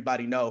let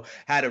everybody know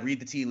how to read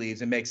the tea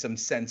leaves and make some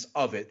sense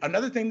of it.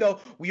 Another thing, though,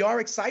 we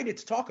are excited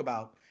to talk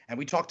about, and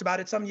we talked about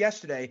it some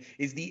yesterday,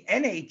 is the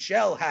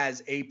NHL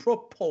has a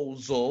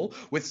proposal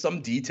with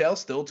some details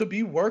still to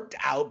be worked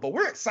out, but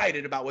we're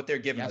excited about what they're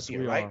giving us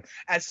here, right?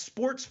 As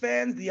sports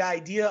fans, the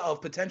idea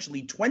of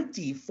potentially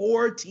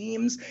 24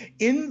 teams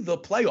in the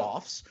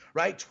playoffs,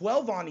 right?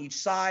 12 on each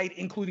side,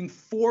 including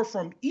 4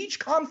 from each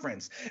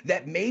conference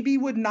that maybe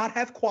would not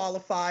have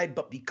qualified,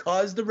 but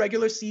because the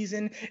regular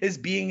season is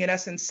being, in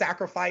essence,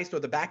 sacrificed, or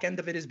the back end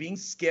of it is being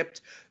skipped,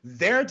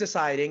 they're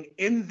deciding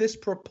in this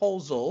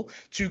proposal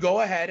to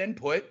go ahead and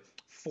put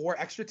 4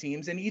 extra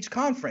teams in each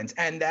conference.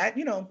 And that,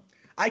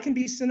 I can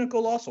be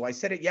cynical also. I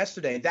said it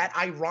yesterday. That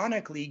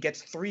ironically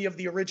gets 3 of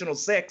the original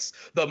 6,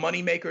 the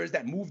moneymakers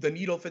that move the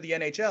needle for the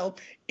NHL,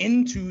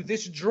 into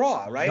this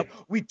draw, right? Yep.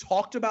 We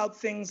talked about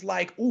things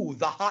like,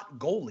 the hot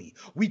goalie.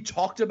 We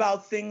talked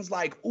about things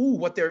like,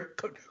 what they're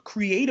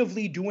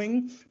creatively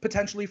doing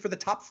potentially for the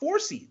top 4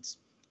 seeds.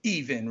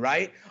 Even,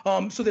 right?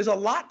 So there's a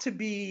lot to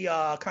be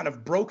kind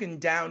of broken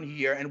down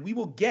here, and we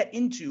will get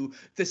into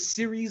the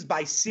series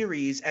by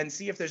series and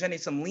see if there's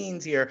some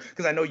leans here,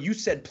 because I know you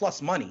said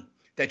plus money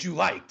that you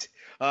liked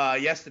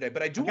yesterday,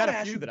 but I do want to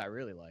ask you that I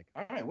really like.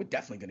 All right, we're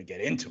definitely going to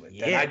get into it.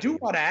 Yeah, and I do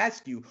want to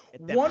ask you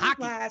one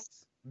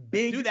last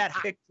big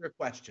picture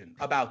question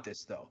about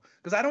this, though,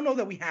 because I don't know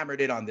that we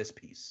hammered it on this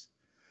piece.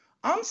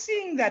 I'm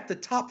seeing that the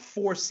top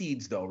 4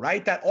 seeds, though,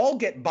 right, that all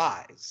get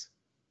buys,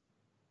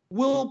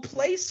 will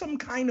play some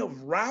kind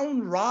of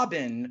round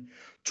robin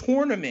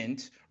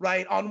tournament,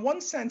 right? On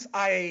one sense,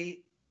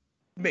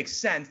 makes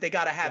sense. They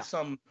got to have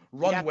some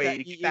runway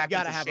to get back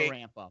into shape, a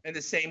ramp up in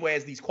the same way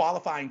as these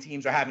qualifying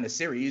teams are having a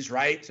series,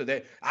 right? So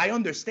that I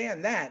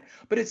understand that,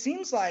 but it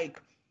seems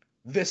like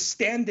the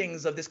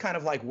standings of this kind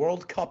of like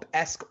World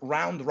Cup-esque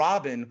round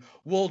robin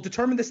will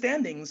determine the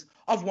standings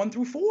of 1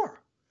 through 4.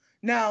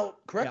 Now,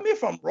 correct me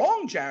if I'm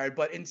wrong, Jared,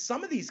 but in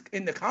some of these,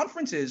 in the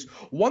conferences,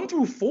 1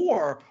 through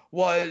 4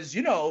 was,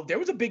 there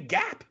was a big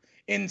gap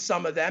in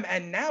some of them.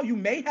 And now you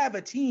may have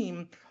a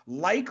team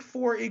like,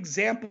 for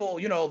example,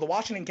 the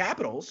Washington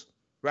Capitals,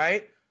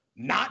 right?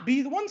 Not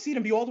be the 1 seed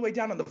and be all the way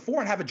down on the 4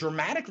 and have a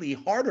dramatically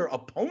harder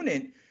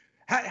opponent.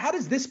 How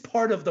does this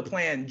part of the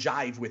plan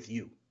jive with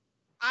you?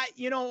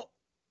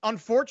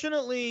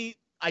 Unfortunately,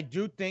 I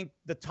do think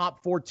the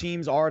top 4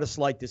 teams are at a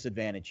slight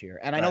disadvantage here.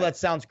 And I know that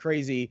sounds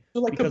crazy.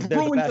 So like because the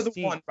Bruins are the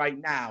team. one right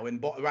now,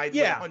 and right,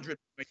 100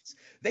 points.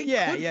 They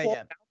could fall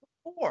down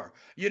to 4,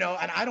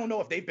 and I don't know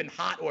if they've been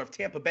hot or if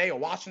Tampa Bay or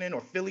Washington or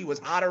Philly was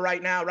hotter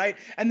right now, right?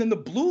 And then the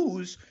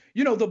Blues,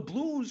 the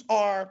Blues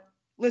are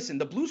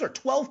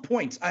 12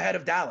 points ahead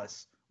of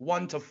Dallas,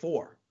 1 to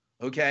 4,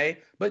 okay?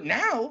 But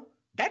now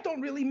that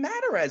don't really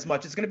matter as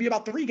much. It's going to be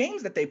about 3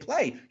 games that they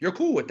play. You're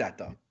cool with that,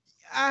 though?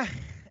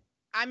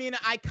 I mean,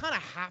 I kind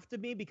of have to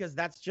be, because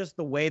that's just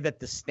the way that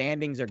the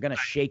standings are going to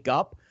shake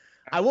up.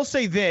 I will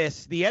say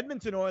this. The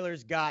Edmonton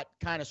Oilers got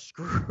kind of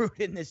screwed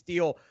in this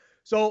deal.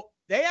 So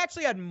they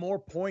actually had more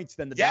points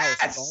than the Dallas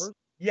Stars.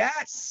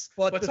 Yes.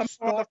 But the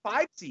Stars,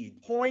 5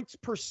 seed. Points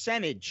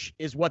percentage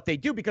is what they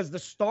do, because the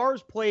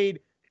Stars played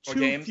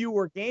 2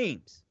 fewer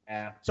games.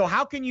 Yeah. So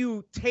how can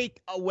you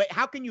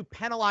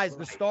penalize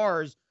the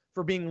Stars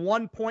for being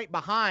 1 point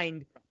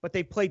behind, but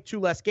they played 2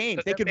 less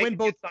games? They could win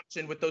both.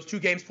 Assumption with those 2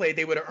 games played,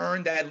 they would have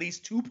earned at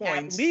least 2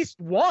 points. At least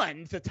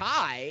 1 to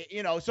tie,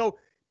 so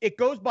it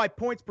goes by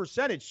points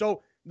percentage.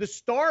 So the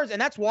Stars,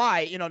 and that's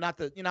why, not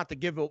to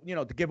give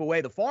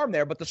away the farm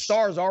there, but the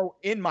Stars are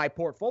in my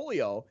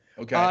portfolio.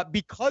 Okay.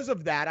 Because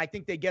of that, I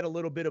think they get a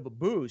little bit of a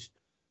boost.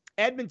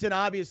 Edmonton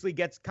obviously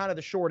gets kind of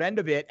the short end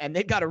of it, and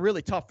they've got a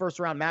really tough first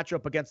round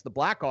matchup against the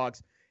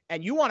Blackhawks.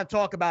 And you want to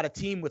talk about a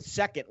team with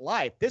second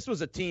life. This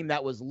was a team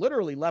that was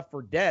literally left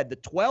for dead, the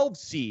 12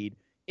 seed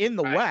in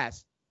the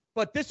West.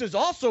 But this is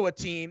also a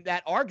team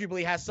that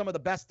arguably has some of the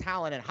best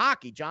talent in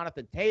hockey.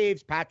 Jonathan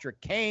Toews, Patrick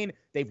Kane.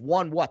 They've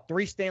won,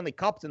 3 Stanley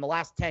Cups in the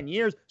last 10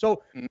 years.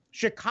 So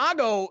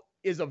Chicago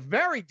is a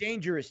very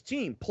dangerous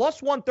team.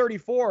 Plus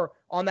 134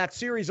 on that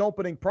series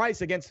opening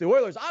price against the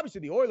Oilers.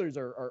 Obviously, the Oilers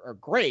are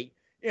great.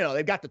 You know,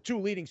 they've got the 2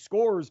 leading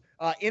scorers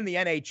in the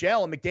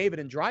NHL, and McDavid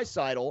and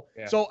Draisaitl.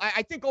 Yeah. So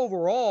I think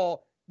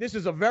overall, this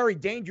is a very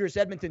dangerous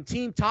Edmonton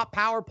team, top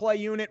power play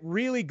unit,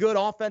 really good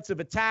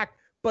offensive attack.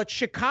 But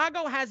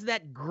Chicago has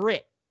that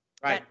grit,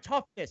 that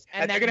toughness,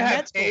 and they're that going to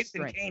have mental Toews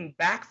strength. and Kane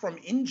back from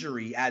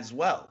injury as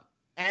well.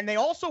 And they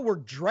also were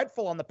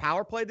dreadful on the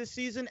power play this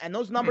season, and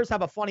those numbers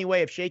have a funny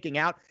way of shaking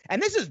out.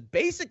 And this is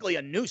basically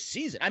a new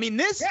season. I mean,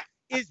 this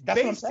is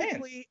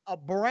basically a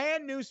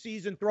brand new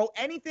season. Throw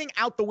anything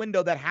out the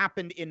window that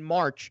happened in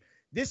March.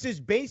 This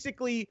is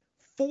basically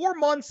 4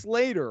 months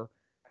later.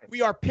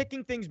 We are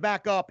picking things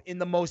back up in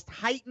the most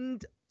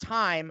heightened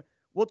time.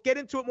 We'll get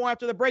into it more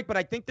after the break, but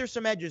I think there's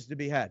some edges to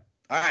be had.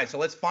 All right, so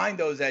let's find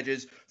those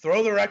edges.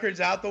 Throw the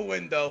records out the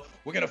window.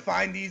 We're going to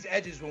find these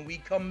edges when we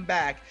come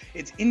back.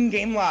 It's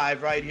In-Game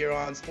Live right here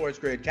on Sports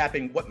Grid,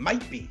 capping what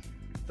might be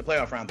the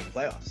playoff round of the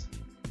playoffs.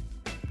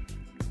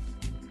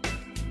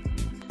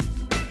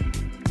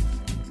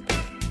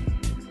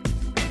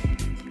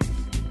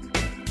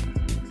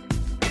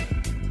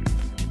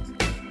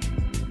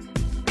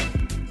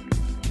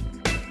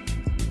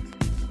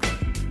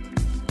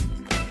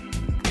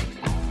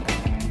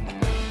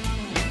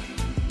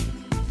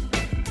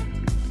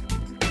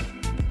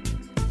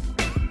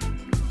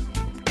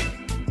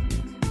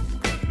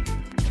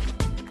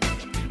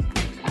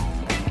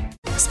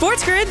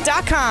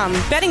 SportsGrid.com.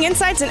 Betting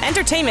insights and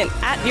entertainment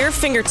at your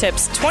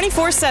fingertips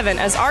 24/7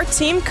 as our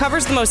team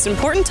covers the most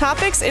important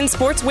topics in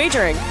sports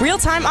wagering.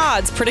 Real-time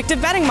odds,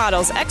 predictive betting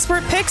models,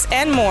 expert picks,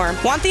 and more.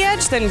 Want the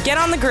edge? Then get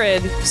on the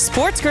grid.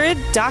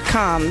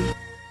 SportsGrid.com.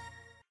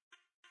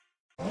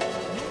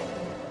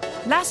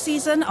 Last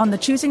season on the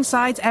Choosing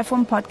Sides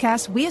F1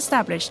 podcast, we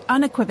established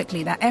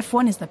unequivocally that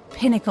F1 is the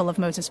pinnacle of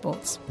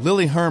motorsports.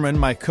 Lily Herman,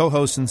 my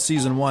co-host in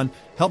Season 1,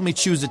 helped me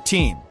choose a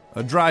team,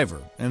 a driver,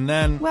 and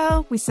then...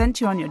 Well, we sent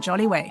you on your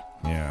jolly way.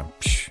 Yeah,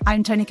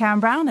 I'm Tony Karen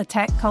Brown, a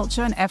tech,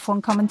 culture, and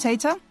F1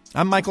 commentator.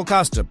 I'm Michael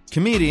Costa,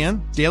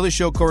 comedian, Daily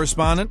Show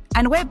correspondent.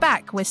 And we're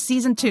back with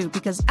Season 2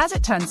 because, as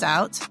it turns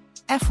out,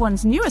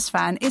 F1's newest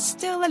fan is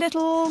still a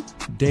little...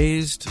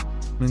 dazed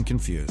and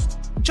confused.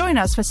 Join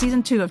us for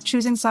Season 2 of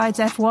Choosing Sides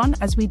F1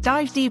 as we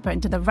dive deeper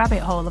into the rabbit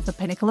hole of the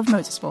pinnacle of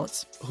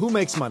motorsports. Who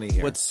makes money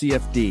here? What's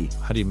CFD?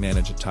 How do you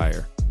manage a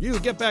tire? You,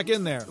 get back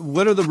in there.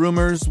 What are the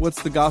rumors?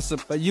 What's the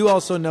gossip? But you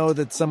also know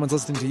that someone's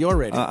listening to your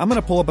radio. I'm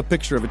going to pull up a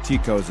picture of a tea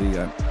cozy.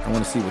 I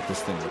want to see what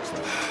this thing looks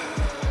like.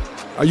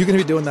 Are you going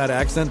to be doing that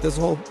accent this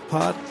whole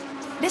pod?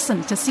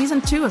 Listen to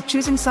Season 2 of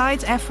Choosing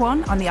Sides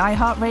F1 on the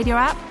iHeartRadio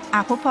app,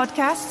 Apple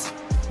Podcasts,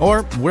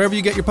 or wherever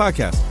you get your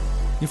podcast.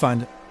 You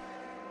find it.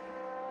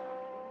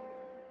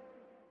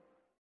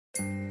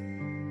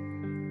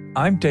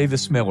 I'm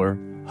Davis Miller,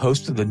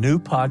 host of the new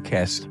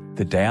podcast,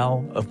 The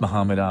Tao of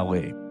Muhammad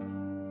Ali.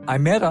 I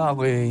met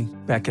Ali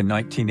back in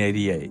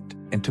 1988,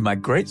 and to my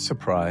great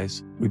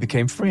surprise, we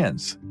became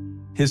friends.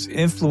 His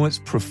influence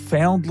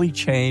profoundly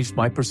changed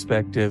my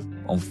perspective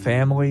on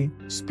family,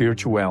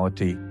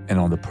 spirituality, and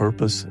on the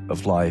purpose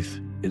of life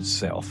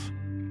itself.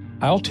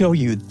 I'll tell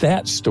you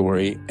that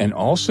story and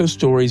also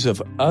stories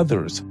of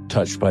others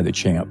touched by the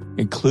champ,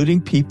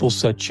 including people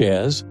such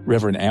as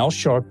Reverend Al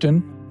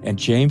Sharpton and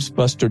James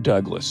Buster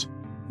Douglas.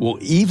 We'll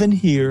even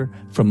hear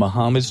from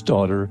Muhammad's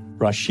daughter,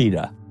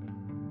 Rashida.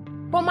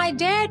 Well, my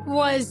dad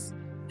was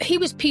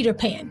Peter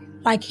Pan.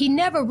 Like, he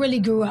never really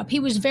grew up.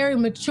 He was very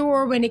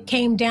mature when it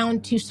came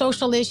down to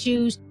social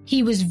issues.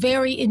 He was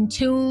very in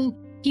tune.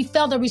 He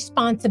felt a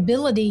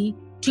responsibility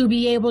to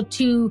be able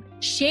to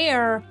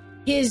share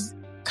his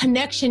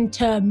connection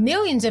to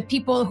millions of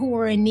people who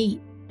were in need.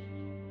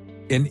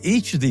 In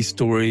each of these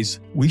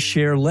stories, we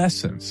share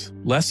lessons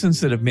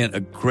that have meant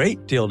a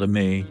great deal to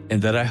me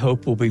and that I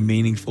hope will be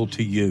meaningful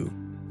to you.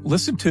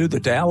 Listen to The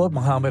Tao of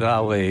Muhammad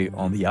Ali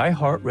on the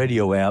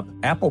iHeartRadio app,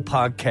 Apple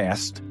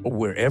Podcast, or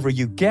wherever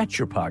you get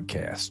your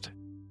podcast.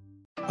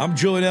 I'm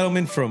Julian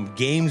Edelman from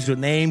Games with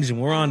Names, and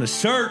we're on a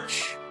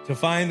search to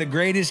find the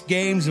greatest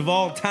games of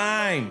all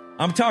time.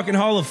 I'm talking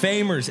Hall of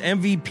Famers,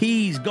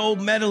 MVPs, gold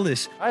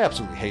medalists. I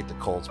absolutely hate the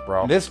Colts,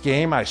 bro. This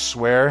game, I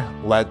swear,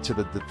 led to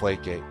the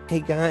Deflategate.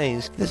 Hey,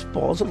 guys, this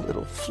ball's a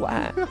little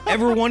flat.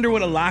 Ever wonder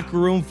what a locker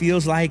room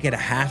feels like at a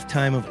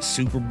halftime of a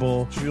Super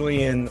Bowl?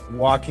 Julian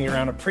walking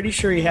around, I'm pretty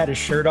sure he had his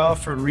shirt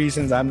off for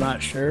reasons I'm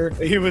not sure.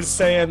 He was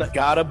saying,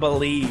 gotta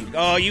believe.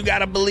 Oh, you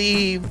gotta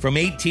believe. From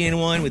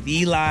 18-1 with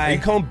Eli. Are you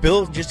calling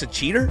Bill just a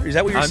cheater? Is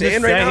that what you're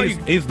saying right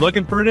now? He's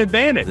looking for an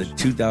advantage. The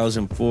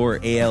 2004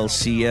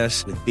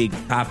 ALCS with Big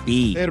Papi.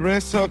 The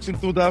Red Sox in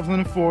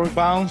 2004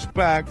 bounced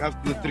back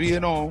after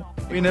 3-0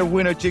 in a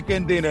winner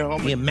chicken dinner.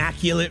 The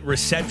immaculate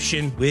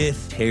reception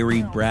with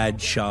Terry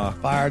Bradshaw.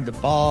 Fired the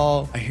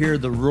ball. I hear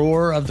the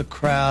roar of the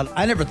crowd.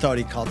 I never thought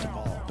he caught the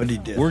ball. But he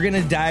did. We're going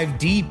to dive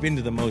deep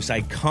into the most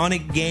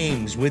iconic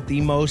games with the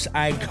most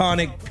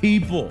iconic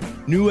people.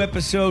 New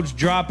episodes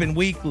dropping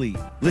weekly.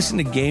 Listen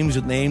to Games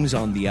with Names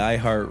on the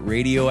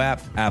iHeartRadio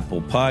app,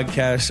 Apple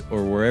Podcasts,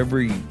 or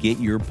wherever you get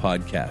your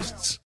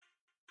podcasts.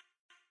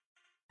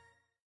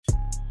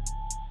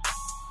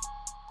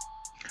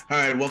 All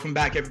right, welcome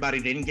back, everybody,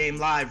 to In Game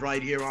Live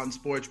right here on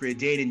Sports Grid.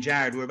 Dane and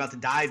Jared, we're about to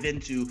dive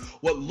into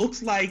what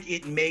looks like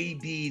it may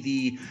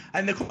be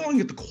and they're calling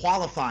it the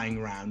qualifying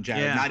round,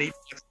 Jared, not even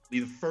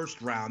the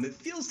first round. It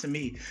feels to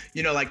me,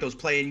 like those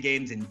playing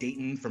games in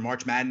Dayton for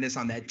March Madness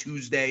on that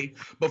Tuesday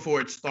before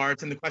it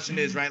starts. And the question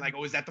is, right, like,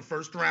 is that the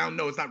first round?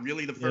 No, it's not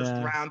really the first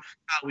round,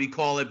 how we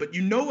call it. But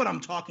you know what I'm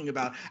talking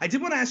about. I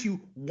did want to ask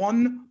you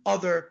one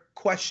other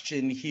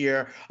question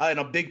here in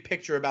a big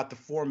picture about the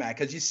format,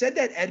 because you said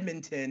that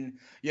Edmonton,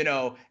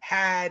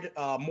 had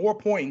more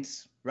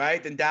points,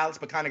 right, than Dallas,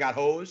 but kind of got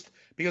hosed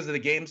because of the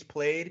games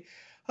played.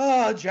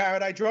 Oh,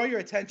 Jared, I draw your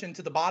attention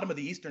to the bottom of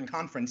the Eastern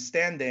Conference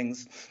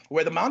standings,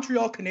 where the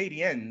Montreal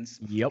Canadiens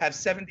have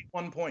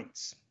 71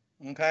 points,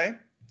 okay?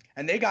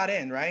 And they got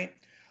in, right?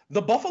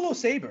 The Buffalo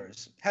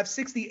Sabres have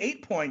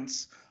 68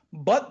 points,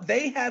 but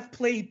they have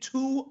played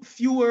 2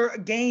 fewer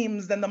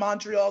games than the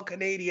Montreal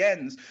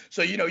Canadiens.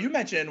 So, you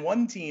mentioned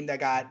one team that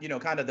got,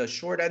 kind of the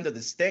short end of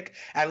the stick.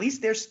 At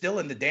least they're still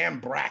in the damn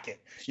bracket.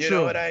 You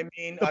know what I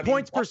mean? The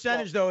points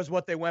percentage, though, is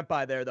what they went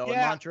by there, though. Yeah,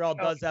 and Montreal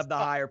does have the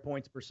higher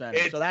points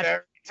percentage. So that's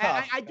very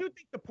tough. I do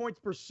think the points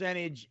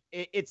percentage,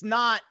 it's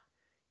not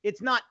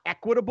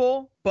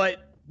equitable,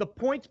 but the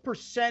points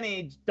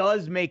percentage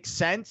does make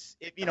sense.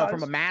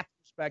 From a math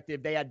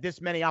perspective, they had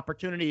this many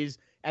opportunities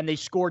and they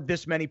scored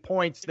this many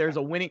points. There's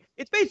a winning.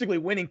 It's basically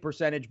winning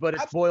percentage, but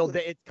it's boiled.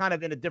 It's kind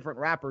of in a different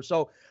wrapper.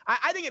 So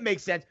I think it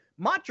makes sense.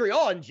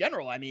 Montreal in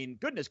general, I mean,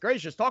 goodness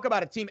gracious, talk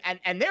about a team.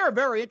 And they're a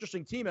very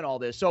interesting team in all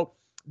this. So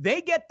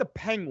they get the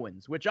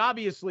Penguins, which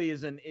obviously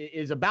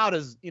is about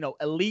as,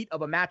 elite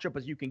of a matchup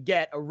as you can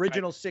get.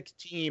 Original 6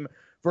 team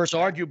versus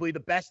arguably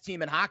the best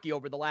team in hockey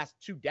over the last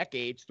 3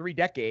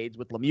 decades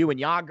with Lemieux and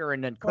Yager,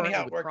 and then funny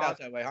how it worked out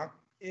that way, huh?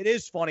 It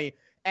is funny.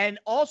 And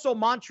also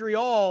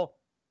Montreal,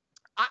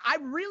 I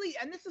really,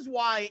 and this is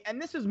why,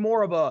 and this is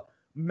more of a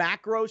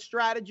macro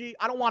strategy.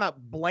 I don't want to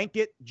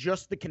blanket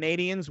just the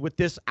Canadians with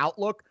this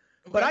outlook,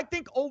 but I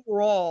think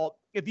overall,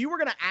 if you were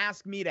going to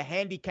ask me to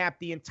handicap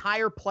the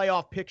entire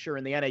playoff picture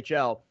in the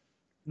NHL,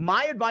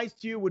 my advice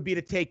to you would be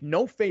to take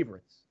no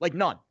favorites, like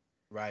none.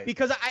 Right.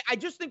 Because I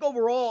just think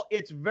overall,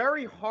 it's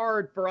very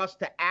hard for us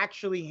to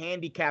actually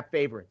handicap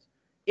favorites.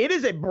 It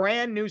is a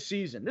brand new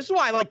season. This is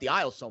why I like the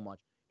Isles so much.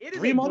 It is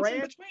 3 months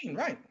in between,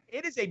 right?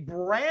 It is a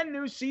brand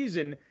new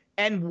season.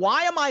 And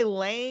why am I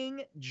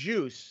laying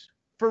juice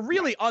for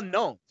really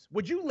unknowns?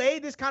 Would you lay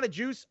this kind of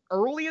juice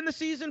early in the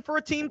season for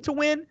a team to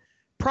win?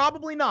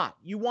 Probably not.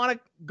 You want to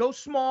go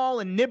small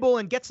and nibble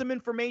and get some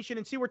information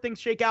and see where things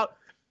shake out.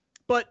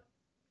 But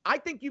I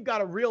think you've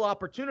got a real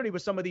opportunity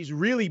with some of these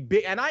really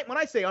big, and when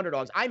I say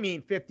underdogs, I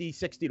mean 50,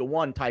 60 to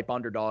 1 type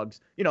underdogs.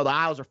 The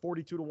Isles are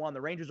 42 to 1.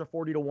 The Rangers are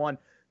 40 to 1.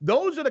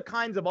 Those are the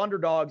kinds of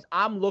underdogs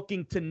I'm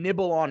looking to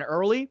nibble on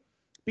early,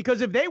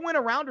 because if they win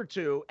a round or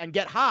two and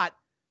get hot,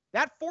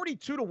 that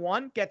 42 to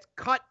 1 gets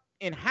cut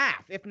in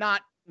half, if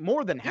not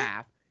more than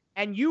half,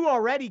 and you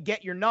already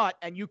get your nut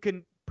and you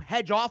can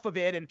hedge off of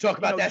it and talk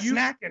about that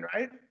snacking,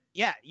 right?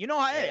 Yeah,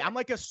 hey, I'm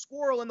like a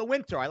squirrel in the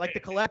winter. I like to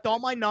collect all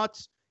my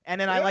nuts,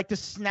 and then I like to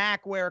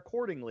snack where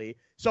accordingly.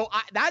 So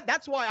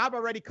that's why I've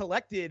already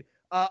collected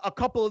a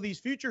couple of these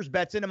futures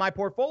bets into my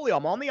portfolio.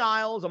 I'm on the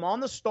Isles, I'm on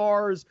the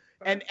Stars,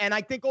 and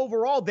I think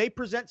overall they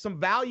present some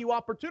value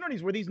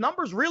opportunities where these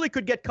numbers really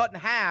could get cut in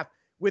half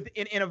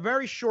in a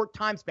very short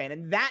time span.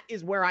 And that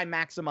is where I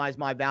maximize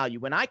my value.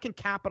 When I can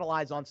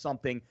capitalize on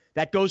something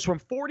that goes from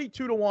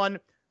 42 to 1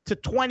 to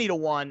 20 to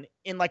 1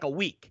 in like a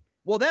week.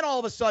 Well, then all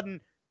of a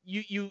sudden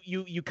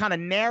you kind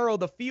of narrow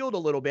the field a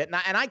little bit.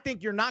 And I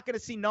think you're not going to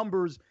see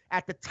numbers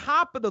at the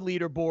top of the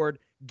leaderboard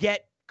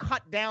get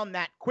cut down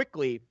that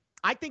quickly.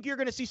 I think you're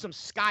going to see some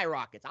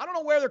skyrockets. I don't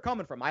know where they're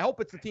coming from. I hope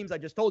it's the teams I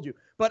just told you.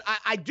 But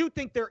I do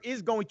think there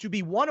is going to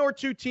be 1 or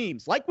 2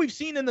 teams, like we've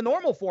seen in the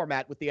normal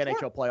format with the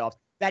NHL playoffs,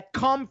 that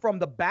come from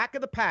the back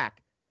of the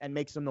pack and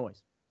make some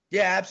noise.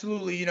 Yeah,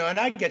 absolutely. And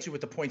I get you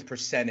with the points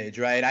percentage,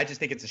 right? I just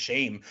think it's a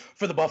shame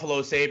for the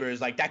Buffalo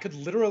Sabres. Like, that could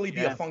literally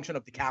be a function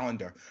of the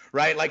calendar,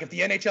 right? Like, if the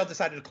NHL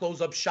decided to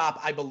close up shop,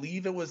 I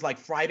believe it was like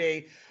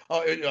Friday,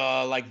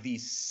 like the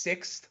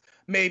 6th,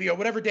 maybe, or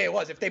whatever day it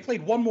was. If they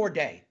played one more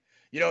day,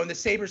 and the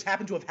Sabres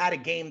happened to have had a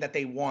game that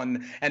they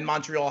won and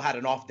Montreal had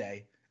an off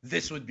day,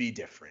 this would be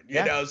different,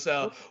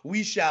 so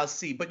we shall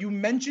see. But you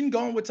mentioned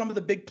going with some of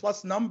the big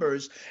plus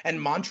numbers,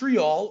 and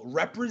Montreal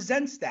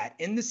represents that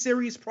in the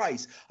series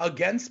price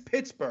against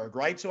Pittsburgh,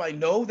 right? So I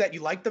know that you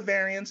like the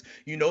variance.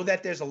 You know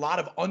that there's a lot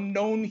of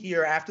unknown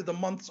here after the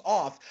months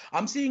off.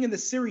 I'm seeing in the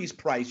series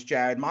price,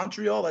 Jared,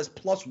 Montreal as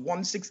plus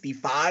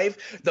 165,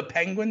 the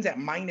Penguins at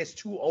minus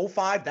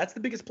 205. That's the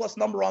biggest plus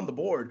number on the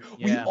board.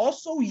 Yeah. We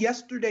also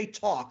yesterday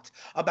talked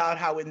about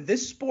how in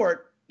this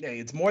sport, Yeah,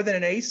 it's more than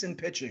an ace in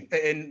pitching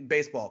in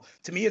baseball.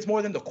 To me, it's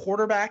more than the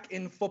quarterback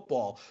in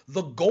football.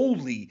 The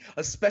goalie,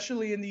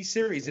 especially in these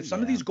series. If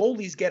some of these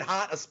goalies get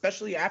hot,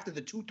 especially after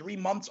the 2-3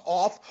 months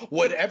off,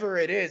 whatever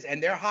it is,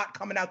 and they're hot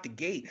coming out the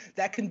gate,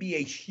 that can be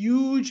a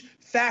huge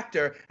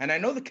factor. And I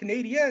know the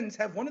Canadiens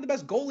have one of the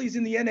best goalies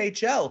in the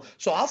NHL,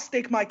 so I'll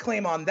stake my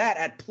claim on that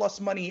at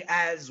plus money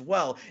as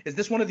well. Is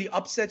this one of the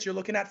upsets you're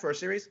looking at for a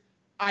series?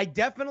 I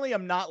definitely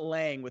am not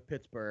laying with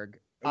Pittsburgh.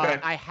 Okay.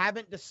 I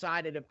haven't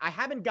decided I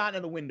haven't gotten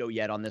in the window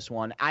yet on this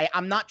one.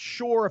 I'm not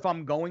sure if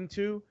I'm going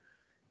to,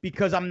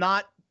 because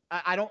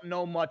I don't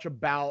know much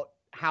about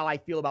how I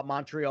feel about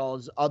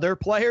Montreal's other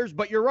players,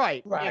 but you're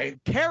right. Right.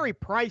 If Carey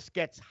Price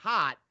gets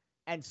hot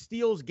and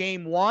steals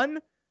game one,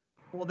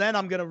 well, then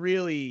I'm going to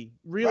really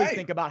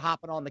think about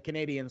hopping on the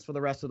Canadiens for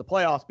the rest of the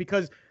playoffs,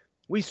 because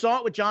we saw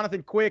it with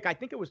Jonathan Quick. I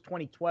think it was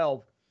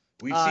 2012.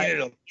 We've seen it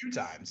a few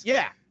times.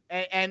 Yeah.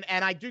 And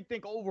I do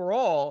think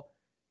overall,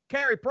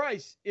 Carey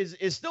Price is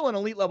still an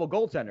elite level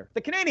goaltender.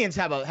 The Canadiens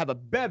have a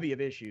bevy of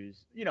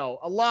issues,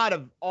 a lot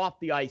of off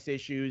the ice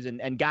issues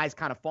and guys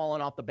kind of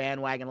falling off the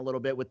bandwagon a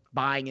little bit with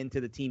buying into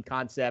the team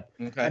concept.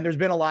 Okay. And there's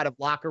been a lot of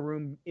locker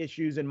room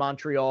issues in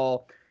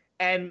Montreal,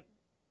 and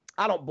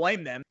I don't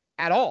blame them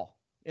at all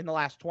in the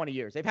last 20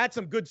 years. They've had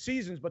some good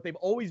seasons, but they've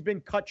always been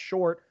cut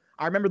short.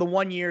 I remember the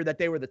one year that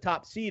they were the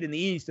top seed in the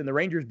East and the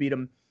Rangers beat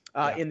them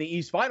in the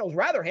East Finals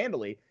rather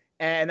handily.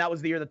 And that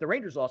was the year that the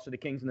Rangers lost to the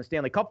Kings in the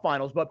Stanley Cup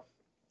Finals. But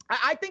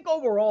I think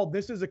overall,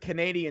 this is a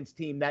Canadiens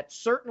team that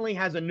certainly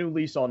has a new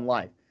lease on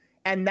life.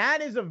 And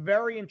that is a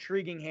very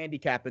intriguing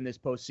handicap in this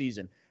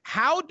postseason.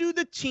 How do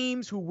the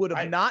teams who would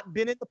have not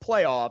been in the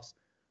playoffs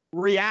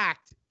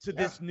react to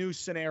this new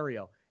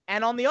scenario?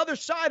 And on the other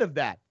side of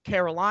that,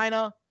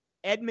 Carolina,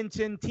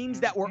 Edmonton,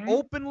 teams that were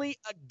openly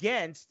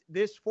against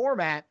this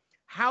format,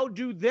 how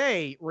do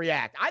they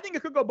react? I think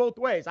it could go both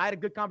ways. I had a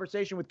good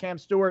conversation with Cam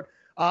Stewart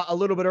a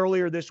little bit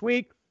earlier this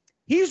week.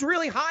 He's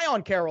really high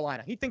on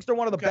Carolina. He thinks they're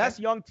one of the best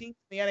young teams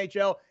in the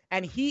NHL,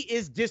 and he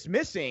is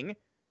dismissing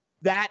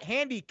that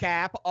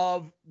handicap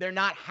of they're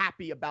not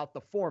happy about the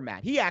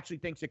format. He actually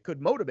thinks it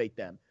could motivate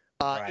them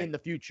in the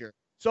future.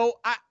 So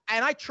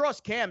I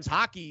trust Cam's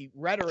hockey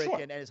rhetoric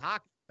and his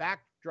hockey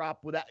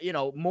backdrop with that,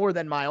 more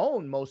than my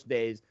own most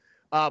days.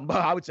 But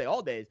I would say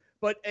all days.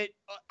 But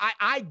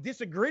I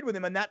disagreed with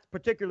him in that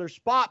particular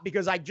spot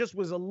because I just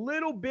was a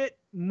little bit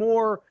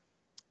more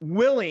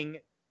willing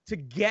to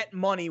get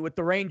money with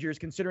the Rangers,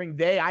 considering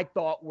I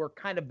thought, were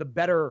kind of the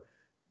better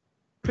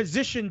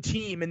positioned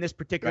team in this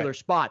particular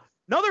spot.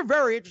 Another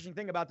very interesting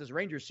thing about this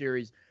Rangers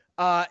series,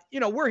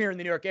 we're here in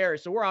the New York area,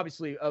 so we're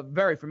obviously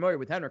very familiar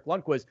with Henrik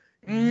Lundqvist.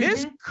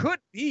 This could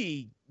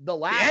be the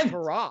last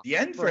hurrah. The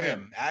end for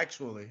him,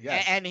 actually.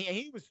 Yes. And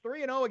he was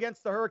 3-0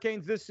 against the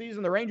Hurricanes this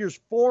season. The Rangers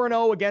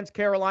 4-0 against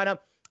Carolina.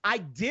 I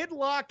did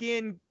lock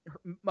in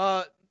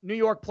New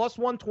York plus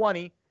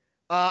 120.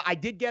 I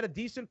did get a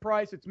decent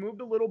price. It's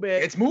moved a little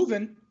bit. It's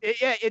moving.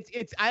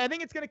 I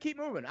think it's going to keep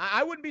moving.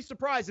 I wouldn't be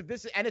surprised if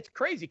this, and it's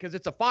crazy because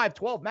it's a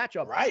 5-12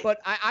 matchup. Right. But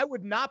I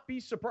would not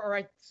be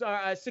surprised.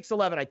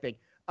 6-11, I think.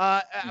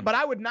 But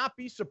I would not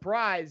be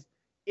surprised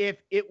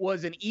if it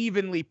was an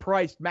evenly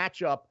priced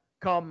matchup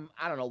come,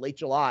 I don't know, late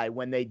July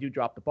when they do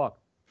drop the puck.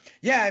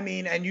 Yeah, I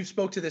mean, and you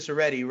spoke to this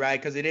already, right?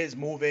 Because it is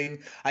moving.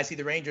 I see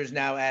the Rangers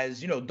now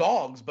as,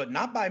 dogs, but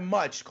not by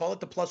much. Call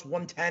it the plus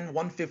 110,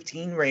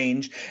 115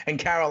 range, and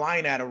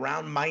Carolina at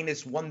around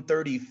minus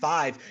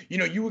 135.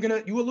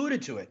 You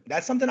alluded to it.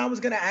 That's something I was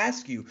going to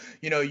ask you.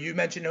 You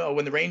mentioned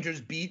when the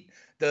Rangers beat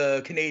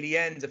the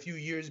Canadiens a few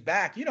years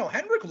back,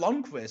 Henrik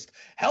Lundqvist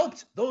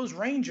helped those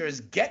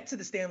Rangers get to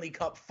the Stanley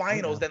Cup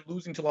Finals, then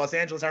losing to Los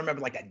Angeles. I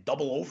remember that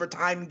double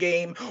overtime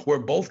game where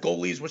both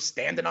goalies were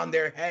standing on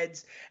their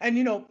heads. And,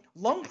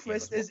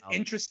 Lundqvist is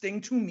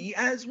interesting to me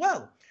as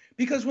well.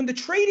 Because when the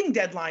trading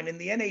deadline in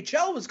the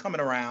NHL was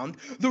coming around,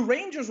 the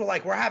Rangers were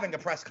like, we're having a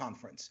press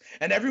conference.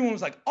 And everyone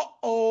was like,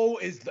 are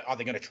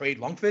they going to trade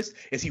Lundqvist?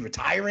 Is he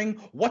retiring?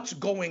 What's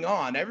going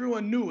on?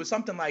 Everyone knew it was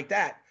something like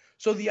that.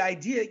 So the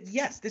idea,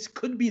 yes, this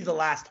could be the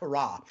last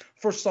hurrah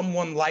for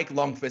someone like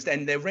Lundqvist.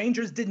 And the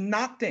Rangers did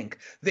not think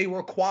they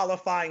were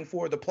qualifying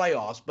for the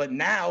playoffs, but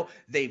now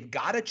they've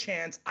got a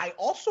chance. I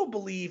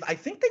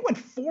think they went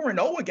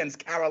 4-0 against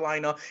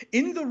Carolina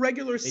in the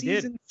regular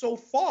season so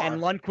far.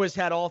 And Lundqvist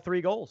had all 3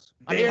 goals.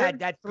 He had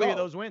 3 of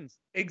those wins.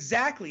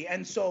 Exactly.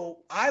 And so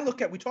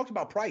we talked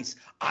about price.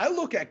 I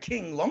look at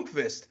King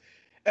Lundqvist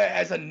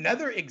as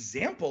another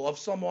example of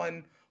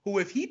someone who,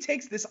 if he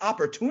takes this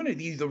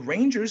opportunity, the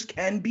Rangers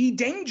can be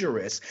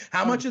dangerous.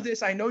 How much of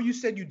this? I know you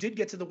said you did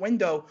get to the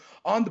window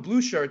on the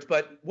blue shirts,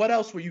 but what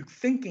else were you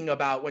thinking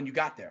about when you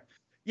got there?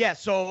 Yeah,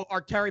 so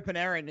our Terry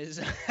Panarin is,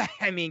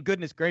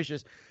 goodness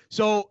gracious.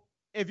 So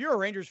if you're a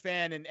Rangers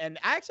fan, and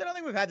actually I don't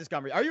think we've had this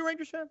conversation. Are you a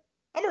Rangers fan?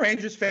 I'm a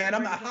Rangers fan.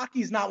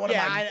 Hockey's not one of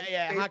my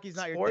hockey's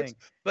not sports, your thing.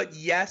 But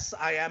yes,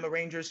 I am a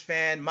Rangers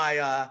fan.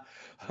 My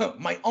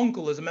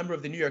uncle is a member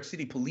of the New York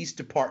City Police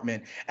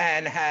Department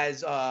and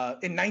has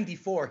in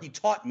 '94 he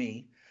taught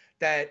me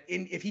that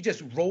if he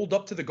just rolled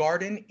up to the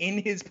Garden in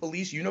his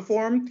police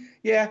uniform,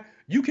 yeah,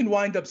 you can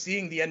wind up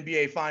seeing the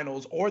NBA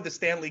Finals or the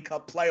Stanley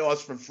Cup playoffs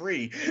for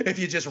free if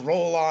you just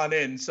roll on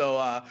in.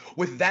 So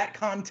with that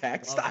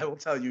context, I will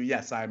tell you,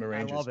 yes, I'm a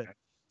Rangers fan.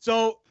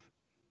 So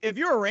if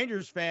you're a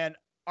Rangers fan,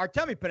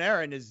 Artemi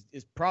Panarin is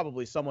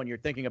probably someone you're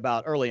thinking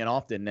about early and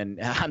often,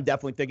 and I'm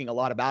definitely thinking a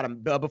lot about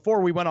him.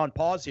 Before we went on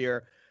pause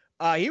here,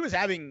 he was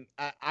having,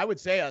 I would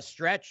say, a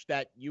stretch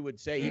that you would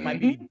say he might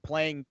be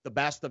playing the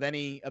best of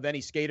any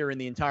skater in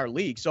the entire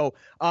league. So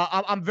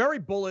I'm very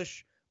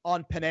bullish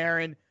on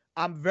Panarin.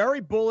 I'm very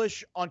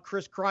bullish on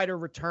Chris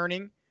Kreider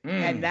returning,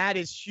 and that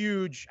is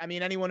huge. I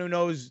mean, anyone who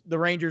knows the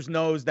Rangers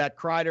knows that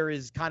Kreider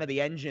is kind of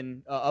the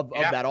engine of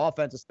that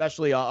offense,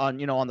 especially on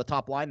the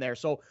top line there.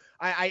 So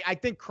I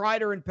think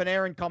Kreider and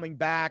Panarin coming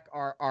back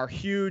are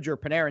huge. Or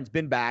Panarin's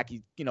been back.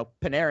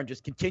 Panarin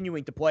just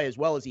continuing to play as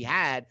well as he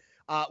had.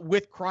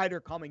 With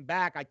Kreider coming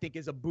back, I think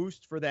is a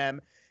boost for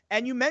them.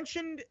 And you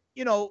mentioned,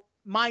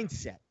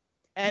 mindset.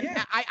 And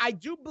I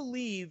do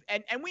believe,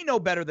 and we know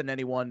better than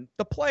anyone,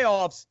 the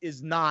playoffs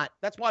is not,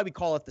 that's why we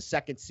call it the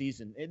second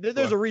season.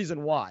 There's a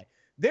reason why.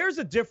 There's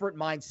a different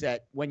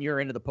mindset when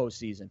you're into the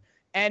postseason.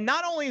 And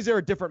not only is there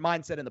a different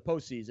mindset in the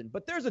postseason,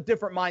 but there's a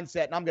different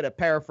mindset, and I'm going to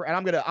paraphrase, and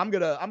I'm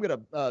going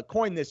to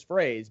coin this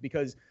phrase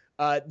because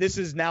this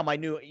is now my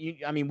new,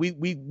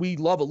 we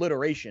love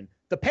alliteration.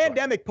 The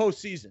pandemic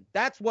postseason.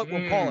 That's what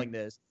we're calling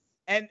this.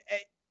 And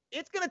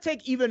it's going to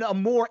take even a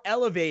more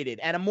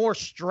elevated and a more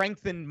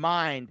strengthened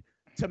mind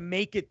to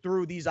make it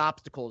through these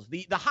obstacles.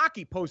 The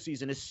hockey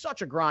postseason is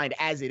such a grind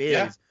as it is.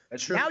 Yeah,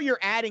 that's true. Now you're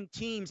adding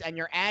teams and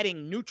you're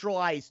adding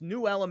neutralized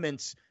new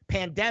elements,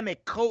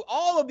 pandemic,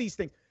 all of these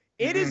things.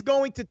 It is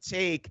going to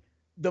take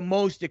the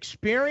most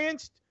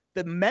experienced,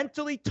 the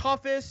mentally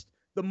toughest,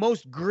 the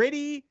most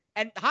gritty,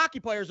 and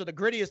hockey players are the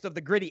grittiest of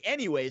the gritty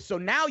anyway. So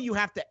now you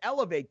have to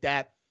elevate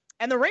that.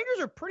 And the Rangers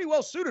are pretty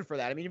well suited for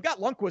that. I mean, you've got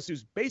Lundqvist,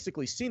 who's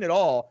basically seen it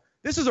all.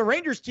 This is a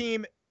Rangers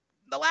team.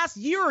 The last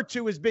year or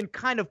two has been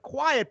kind of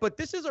quiet, but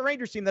this is a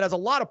Rangers team that has a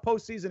lot of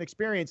postseason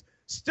experience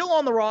still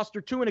on the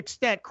roster to an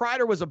extent.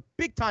 Kreider was a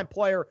big-time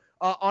player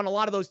on a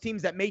lot of those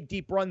teams that made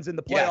deep runs in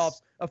the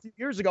playoffs a few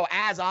years ago,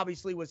 as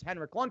obviously was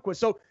Henrik Lundqvist.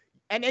 So,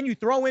 and then you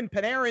throw in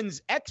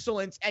Panarin's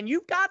excellence, and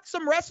you've got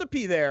some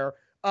recipe there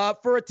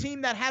for a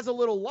team that has a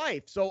little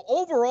life. So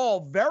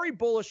overall, very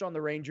bullish on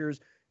the Rangers.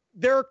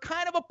 They're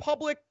kind of a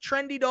public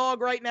trendy dog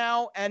right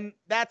now, and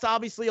that's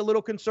obviously a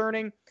little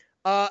concerning.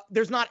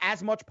 There's not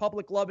as much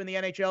public love in the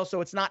NHL,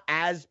 so it's not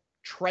as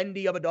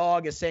trendy of a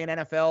dog as, say, an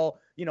NFL,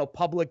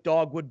 public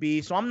dog would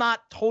be. So I'm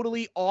not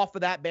totally off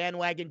of that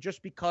bandwagon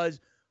just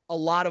because a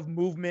lot of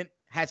movement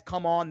has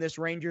come on this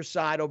Rangers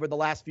side over the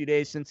last few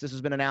days since this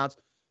has been announced.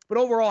 But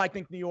overall, I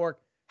think New York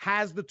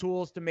has the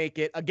tools to make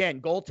it,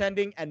 again,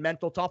 goaltending and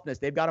mental toughness.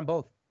 They've got them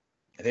both.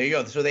 There you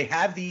go. So they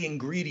have the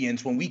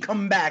ingredients. When we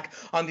come back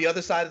on the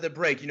other side of the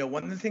break,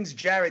 one of the things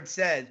Jared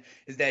said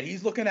is that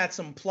he's looking at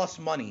some plus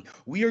money.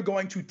 We are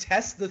going to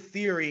test the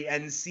theory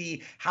and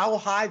see how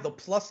high the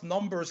plus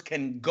numbers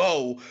can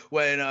go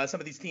when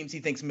some of these teams he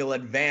thinks will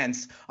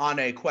advance on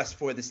a quest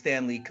for the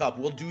Stanley Cup.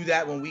 We'll do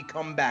that when we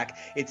come back.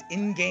 It's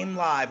In-Game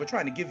Live. We're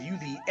trying to give you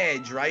the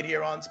edge right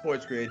here on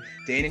Sports Grid.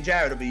 Dane and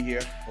Jared will be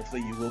here.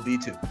 Hopefully you will be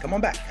too. Come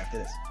on back after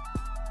this.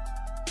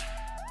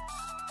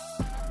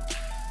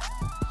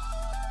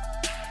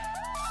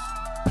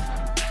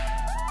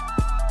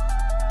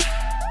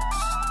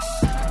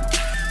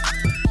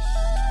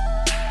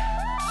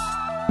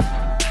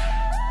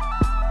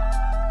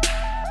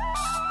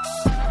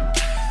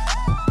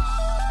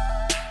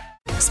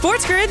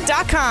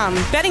 SportsGrid.com.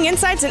 Betting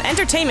insights and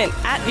entertainment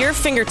at your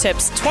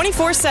fingertips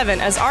 24/7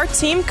 as our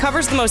team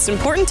covers the most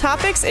important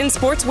topics in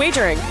sports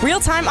wagering.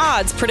 Real-time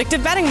odds,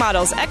 predictive betting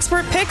models,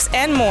 expert picks,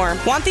 and more.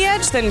 Want the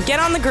edge? Then get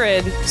on the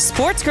grid.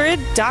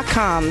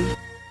 SportsGrid.com.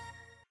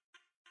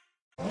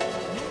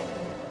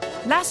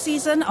 Last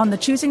season on the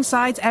Choosing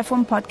Sides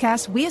F1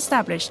 podcast, we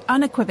established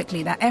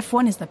unequivocally that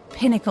F1 is the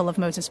pinnacle of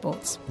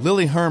motorsports.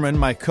 Lily Herman,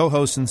 my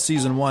co-host in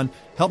Season 1,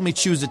 helped me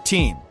choose a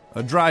team,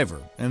 a driver,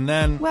 and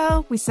then...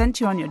 Well, we sent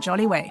you on your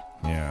jolly way.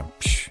 Yeah,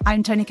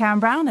 I'm Tony Karen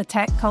Brown, a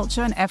tech,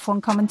 culture, and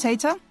F1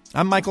 commentator.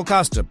 I'm Michael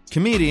Costa,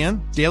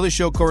 comedian, Daily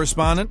Show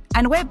correspondent.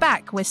 And we're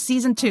back with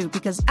Season 2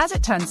 because, as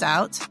it turns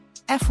out,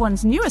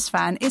 F1's newest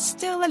fan is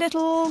still a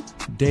little...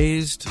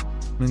 dazed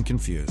and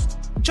confused.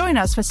 Join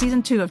us for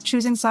Season 2 of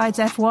Choosing Sides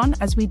F1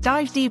 as we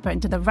dive deeper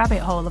into the rabbit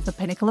hole of the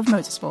pinnacle of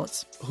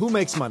motorsports. Who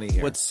makes money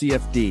here? What's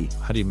CFD?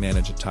 How do you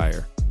manage a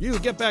tire? You,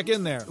 get back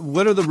in there.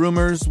 What are the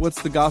rumors?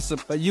 What's the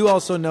gossip? But you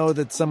also know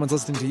that someone's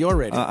listening to your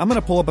radio. I'm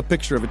going to pull up a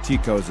picture of a tea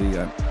cozy.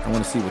 I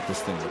want to see what this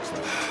thing looks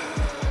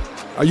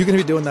like. Are you going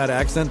to be doing that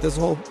accent this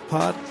whole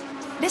pod?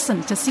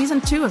 Listen to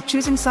Season 2 of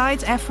Choosing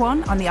Sides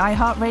F1 on the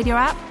iHeartRadio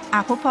app,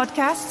 Apple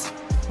Podcasts,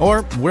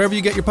 or wherever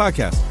you get your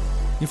podcasts.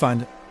 You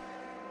find it.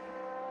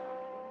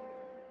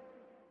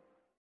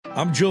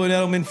 I'm Julian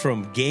Edelman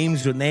from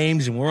Games with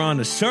Names, and we're on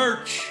a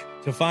search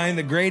to find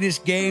the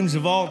greatest games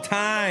of all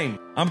time.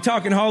 I'm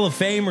talking Hall of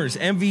Famers,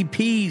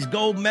 MVPs,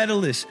 gold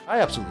medalists. I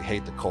absolutely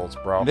hate the Colts,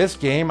 bro. This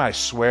game, I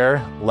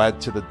swear,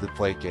 led to the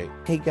Deflategate.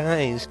 Hey,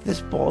 guys,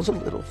 this ball's a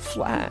little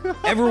flat.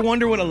 Ever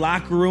wonder what a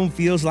locker room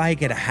feels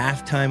like at a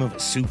halftime of a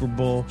Super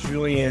Bowl?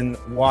 Julian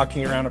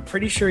walking around, I'm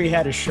pretty sure he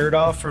had his shirt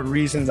off for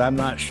reasons I'm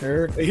not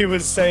sure. He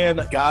was saying,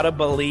 gotta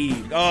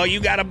believe. Oh, you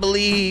gotta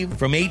believe.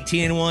 From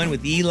 18-1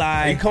 with Eli.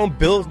 Are you calling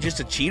Bill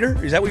just a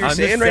cheater? Is that what you're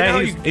saying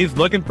right now? He's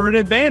looking for an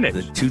advantage.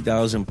 The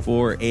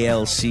 2004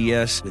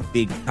 ALCS with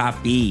Big Pop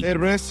B. The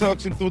Red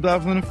Sox in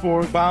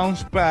 2004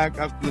 bounced back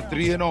after the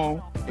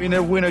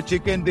 3-0. Winner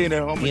chicken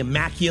dinner, homie. The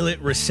immaculate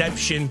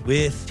reception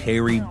with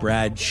Terry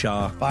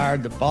Bradshaw.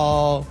 Fired the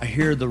ball. I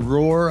hear the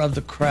roar of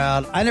the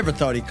crowd. I never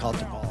thought he caught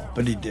the ball,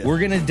 but he did. We're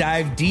going to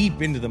dive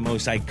deep into the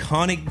most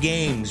iconic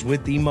games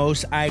with the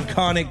most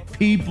iconic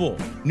people.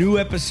 New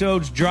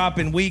episodes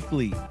dropping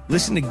weekly.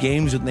 Listen to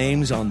Games with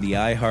Names on the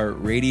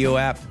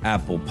iHeartRadio app,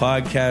 Apple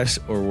Podcasts,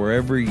 or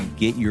wherever you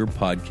get your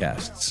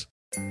podcasts.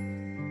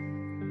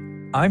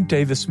 I'm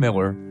Davis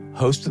Miller,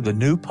 host of the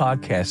new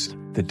podcast,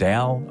 The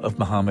Tao of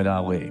Muhammad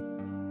Ali.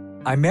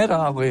 I met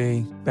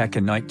Ali back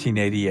in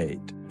 1988,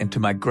 and to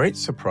my great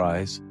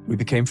surprise, we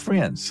became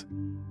friends.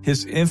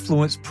 His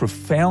influence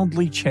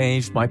profoundly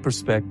changed my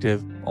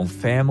perspective on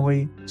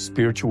family,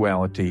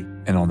 spirituality,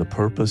 and on the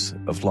purpose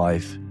of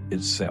life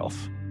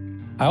itself.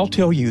 I'll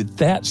tell you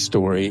that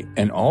story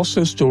and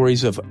also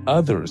stories of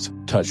others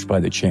touched by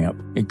the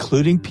champ,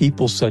 including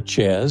people such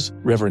as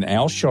Reverend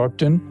Al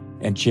Sharpton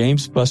and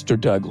James Buster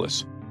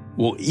Douglas.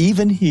 We'll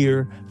even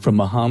hear from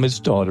Muhammad's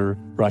daughter,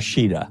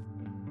 Rashida.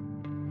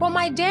 Well,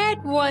 my dad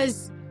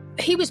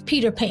he was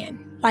Peter Pan.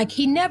 Like,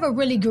 he never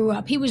really grew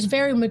up. He was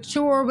very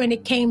mature when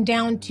it came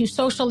down to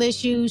social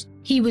issues.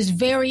 He was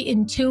very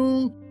in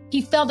tune.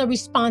 He felt a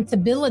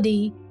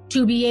responsibility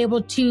to be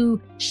able to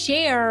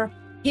share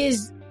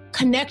his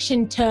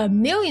connection to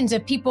millions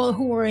of people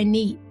who were in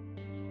need.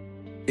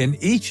 In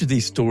each of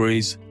these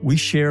stories, we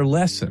share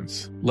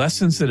lessons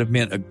that have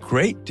meant a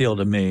great deal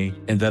to me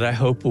and that I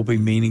hope will be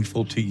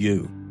meaningful to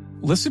you.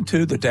 Listen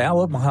to The Tao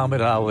of Muhammad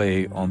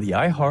Ali on the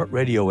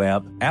iHeartRadio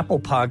app, Apple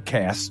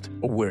Podcast,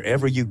 or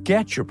wherever you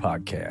get your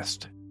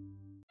podcast.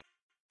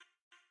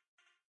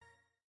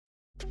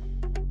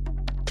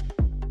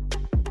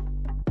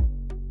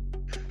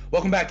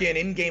 Welcome back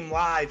in-game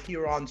live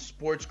here on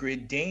Sports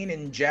Grid. Dane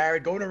and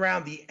Jared going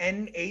around the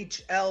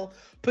NHL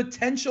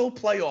potential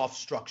playoff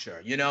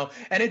structure,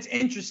 and it's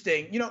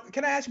interesting.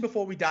 Can I ask you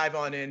before we dive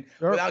on in,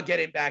 sure, without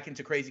getting back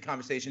into crazy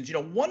conversations,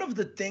 one of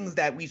the things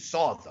that we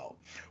saw, though,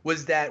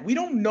 was that we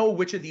don't know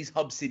which of these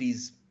hub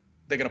cities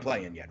they're going to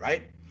play in yet,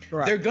 right?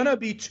 Correct. They're going to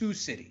be two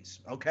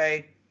cities,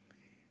 okay?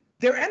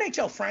 They're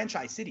NHL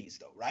franchise cities,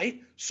 though,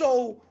 right?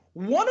 So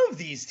one of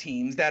these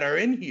teams that are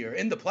in here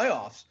in the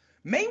playoffs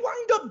may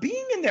wind up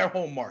being in their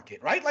home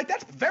market, right? Like,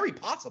 that's very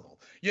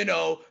possible.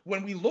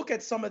 When we look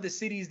at some of the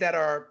cities that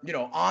are,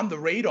 on the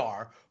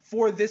radar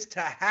for this to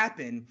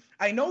happen,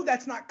 I know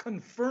that's not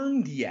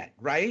confirmed yet,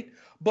 right?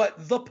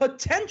 But the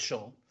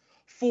potential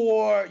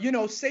for,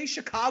 say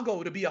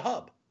Chicago to be a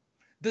hub,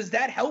 does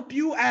that help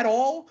you at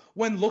all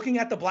when looking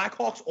at the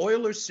Blackhawks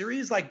Oilers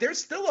series? Like, there's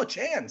still a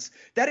chance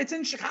that it's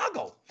in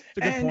Chicago.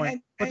 That's a good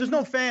point. But there's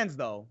no fans,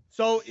 though.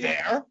 So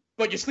fair.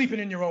 But you're sleeping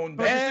in your own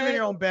bed. You're sleeping in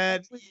your own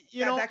bed.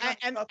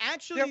 And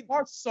actually, there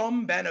are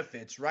some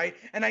benefits, right?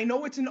 And I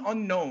know it's an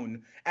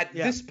unknown at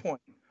this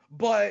point,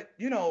 but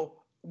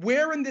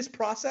where in this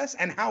process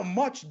and how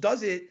much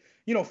does it,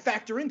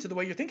 factor into the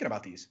way you're thinking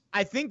about these?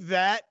 I think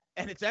that,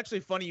 and it's actually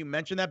funny you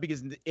mentioned that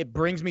because it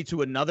brings me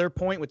to another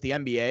point with the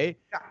NBA,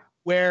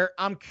 where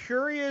I'm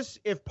curious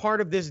if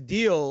part of this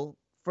deal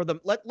for the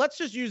let's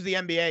just use the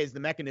NBA as the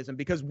mechanism,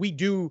 because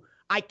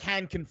I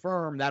can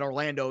confirm that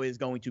Orlando is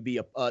going to be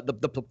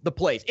the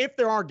place. If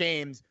there are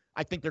games,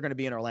 I think they're going to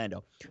be in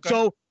Orlando. Okay.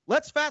 So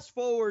let's fast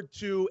forward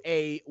to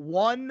a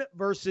 1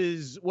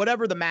 versus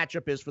whatever the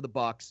matchup is for the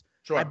Bucks.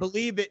 Sure. I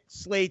believe it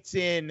slates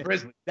in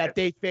that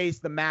they face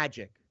the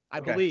Magic.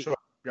 I believe. Sure.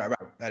 Yeah,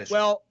 right. That is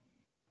well.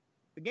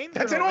 The game's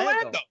that's in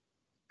Orlando.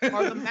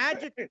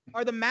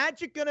 Are the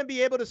Magic going to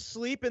be able to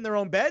sleep in their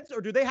own beds,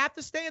 or do they have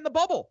to stay in the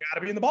bubble? Got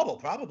to be in the bubble,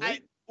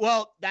 probably.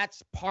 Well,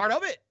 that's part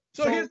of it.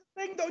 So here's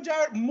the thing, though,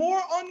 Jared.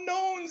 More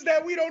unknowns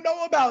that we don't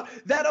know about,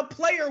 that a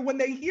player, when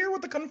they hear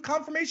what the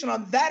confirmation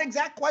on that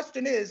exact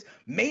question is,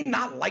 may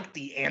not like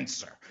the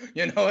answer.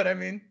 You know what I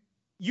mean?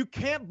 You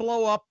can't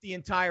blow up the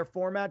entire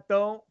format,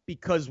 though,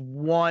 because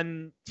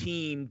one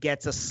team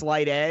gets a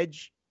slight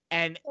edge.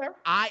 And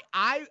I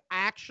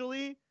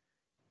actually,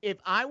 if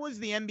I was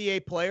the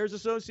NBA Players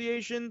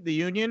Association, the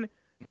union,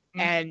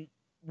 and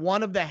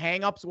one of the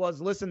hangups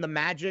was, listen, the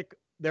Magic,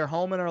 they're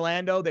home in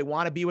Orlando. They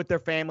want to be with their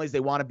families.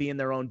 They want to be in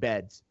their own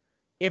beds.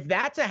 If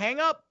that's a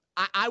hang-up,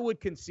 I would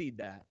concede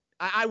that.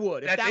 I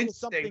would. If that was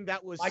something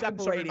that was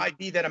separating. It might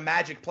be that a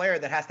Magic player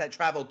that has to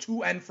travel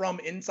to and from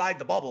inside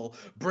the bubble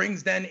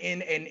brings then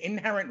in an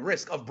inherent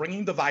risk of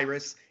bringing the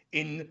virus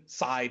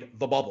inside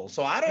the bubble.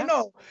 So I don't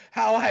know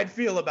how I'd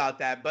feel about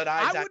that. But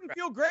I wouldn't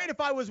feel great if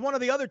I was one of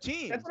the other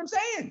teams. That's what I'm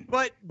saying.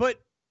 But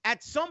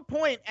at some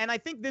point, and I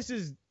think this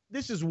is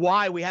this is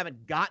why we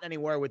haven't gotten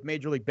anywhere with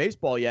Major League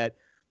Baseball yet.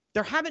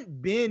 There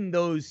haven't been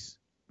those,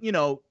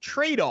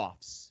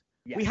 trade-offs.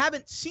 Yeah. We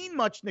haven't seen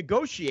much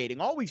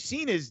negotiating. All we've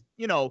seen is,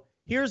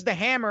 here's the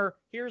hammer,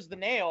 here's the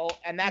nail,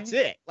 and that's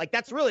it. Like,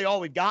 that's really all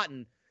we've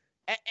gotten.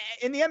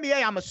 In the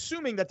NBA, I'm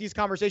assuming that these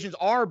conversations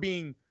are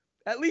being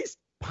at least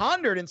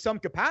pondered in some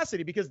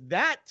capacity, because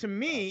that, to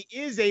me,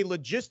 is a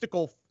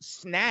logistical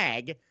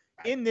snag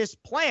in this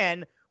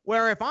plan,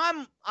 where if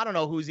I don't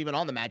know who's even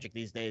on the Magic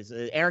these days,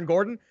 Aaron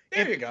Gordon.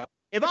 There you go.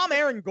 If I'm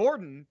Aaron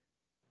Gordon,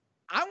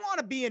 I want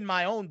to be in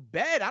my own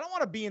bed. I don't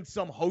want to be in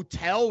some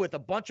hotel with a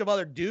bunch of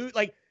other dudes.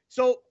 Like,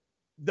 so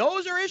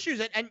those are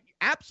issues. And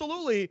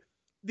absolutely,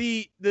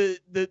 the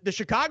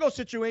Chicago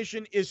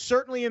situation is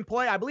certainly in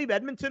play. I believe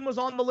Edmonton was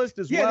on the list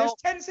as well. Yeah, there's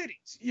 10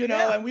 cities,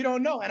 and we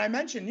don't know. And I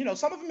mentioned,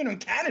 some of them are in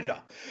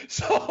Canada.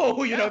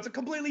 So, it's a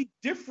completely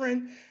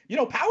different,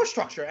 power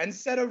structure and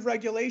set of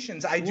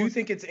regulations. I do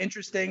think it's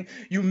interesting.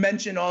 You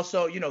mentioned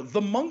also,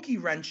 the monkey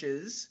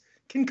wrenches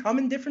can come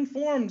in different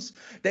forms.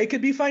 They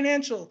could be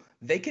financial.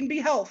 They can be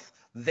health.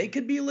 They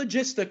could be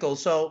logistical.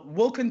 So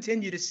we'll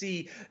continue to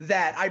see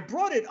that. I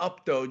brought it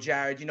up, though,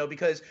 Jared,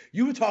 because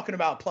you were talking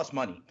about plus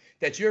money,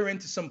 that you're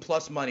into some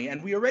plus money.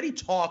 And we already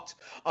talked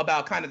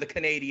about kind of the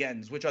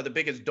Canadiens, which are the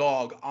biggest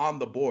dog on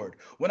the board.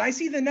 When I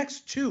see the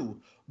next two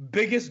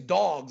biggest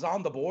dogs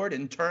on the board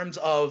in terms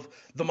of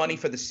the money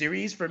for the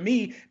series, for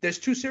me, there's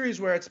two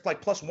series where it's like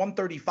plus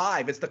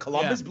 135. It's the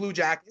Columbus Blue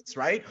Jackets,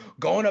 right,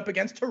 going up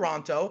against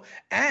Toronto,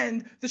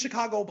 and the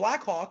Chicago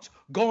Blackhawks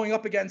going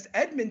up against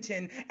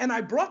Edmonton. And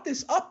I brought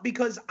this up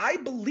because I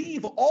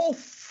believe all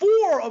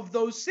four of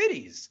those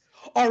cities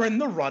are in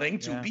the running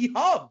to be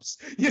hubs,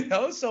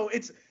 so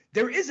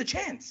there is a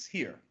chance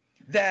here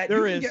that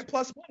you can get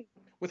plus money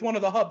with one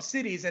of the hub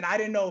cities. And I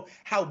didn't know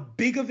how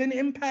big of an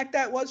impact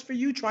that was for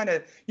you, trying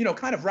to,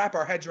 kind of wrap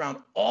our heads around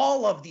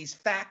all of these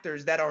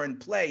factors that are in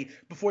play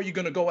before you're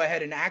going to go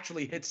ahead and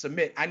actually hit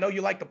submit. I know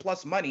you like the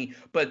plus money,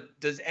 but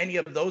does any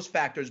of those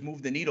factors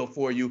move the needle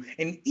for you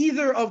in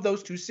either of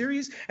those two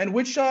series? And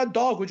which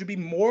dog would you be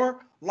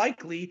more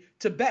likely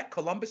to bet,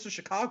 Columbus or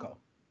Chicago?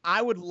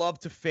 I would love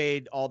to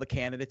fade all the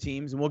Canada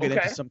teams, and we'll get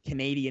into some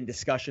Canadian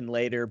discussion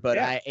later,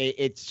 but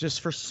it's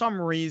just, for some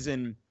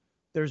reason,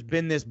 there's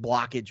been this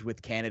blockage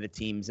with Canada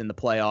teams in the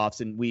playoffs.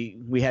 And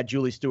we had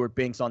Julie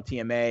Stewart-Binks on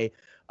TMA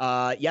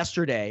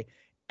yesterday.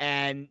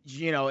 And,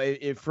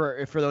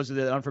 for those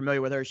that are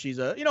unfamiliar with her, she's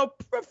a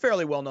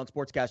fairly well-known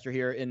sportscaster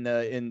here in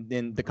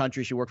the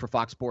country. She worked for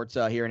Fox Sports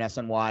here in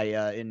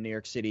SNY in New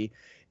York City.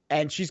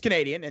 And she's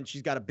Canadian, and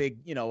she's got a big,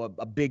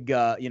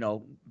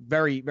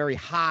 very, very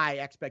high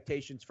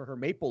expectations for her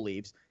Maple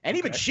Leafs. And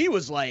even she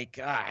was like,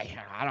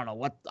 I don't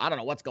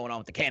know what's going on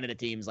with the Canada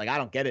teams. Like, I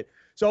don't get it.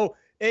 So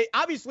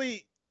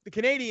obviously the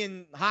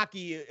Canadian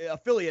hockey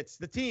affiliates,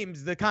 the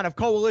teams, the kind of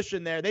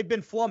coalition there, they've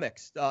been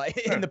flummoxed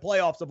in the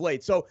playoffs of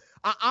late. So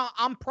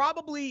I'm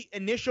probably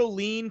initial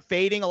lean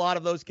fading a lot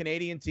of those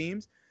Canadian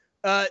teams.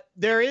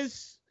 There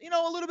is,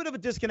 a little bit of a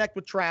disconnect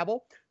with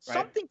travel. Right.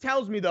 Something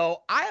tells me,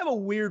 though, I have a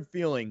weird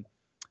feeling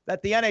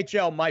that the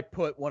NHL might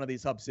put one of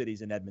these hub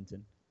cities in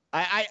Edmonton.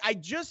 I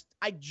just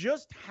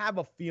have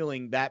a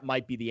feeling that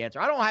might be the answer.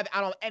 I don't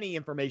have any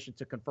information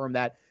to confirm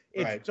that.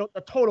 It's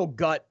a total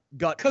gut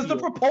because the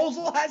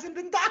proposal hasn't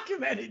been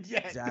documented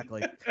yet.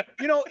 Exactly.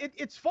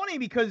 It's funny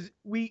because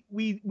we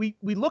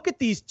look at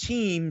these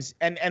teams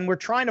and we're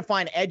trying to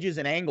find edges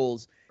and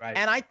angles. Right.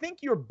 And I think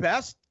your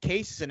best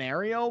case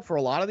scenario for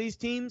a lot of these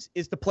teams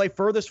is to play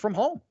furthest from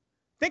home.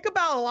 Think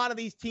about a lot of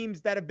these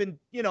teams that have been,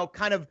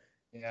 kind of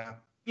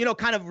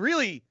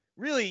really,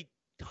 really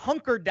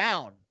hunkered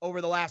down over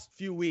the last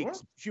few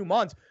weeks, few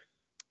months.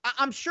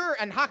 I'm sure,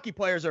 and hockey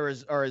players are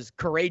as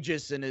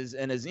courageous and as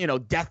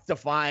death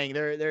defying.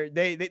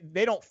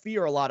 They don't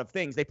fear a lot of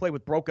things. They play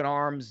with broken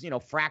arms,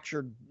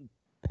 fractured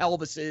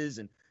pelvises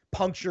and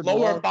punctured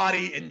lower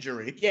body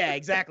injury. Yeah,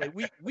 exactly.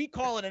 We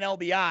call it an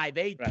LBI.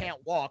 They can't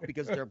walk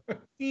because their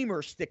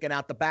femur's sticking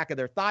out the back of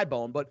their thigh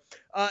bone. But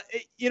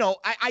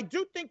I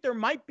do think there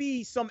might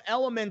be some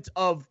element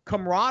of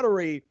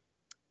camaraderie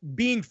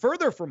being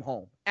further from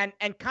home and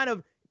kind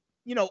of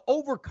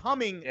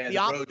overcoming the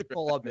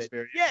obstacle of it.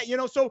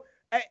 Yeah, so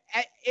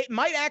it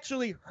might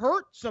actually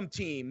hurt some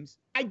teams.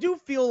 I do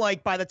feel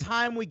like by the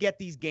time we get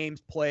these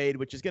games played,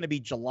 which is going to be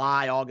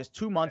July, August,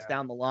 2 months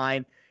down the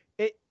line,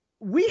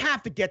 we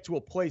have to get to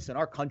a place in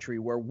our country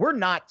where we're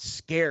not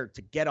scared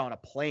to get on a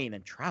plane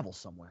and travel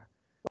somewhere.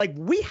 Like,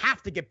 we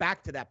have to get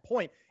back to that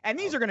point. And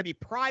these are going to be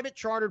private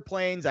chartered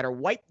planes that are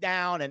wiped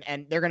down,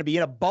 and they're going to be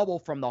in a bubble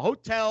from the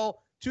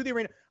hotel to the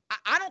arena.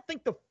 I don't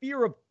think the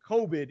fear of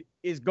COVID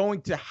is going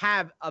to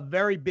have a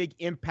very big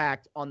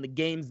impact on the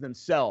games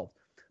themselves.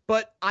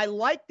 But I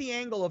like the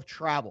angle of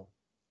travel.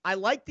 And I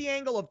like the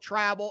angle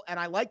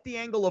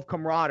of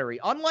camaraderie.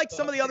 Unlike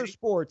some of the other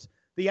sports,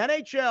 the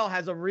NHL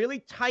has a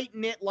really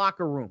tight-knit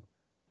locker room.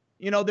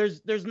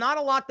 There's not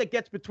a lot that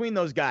gets between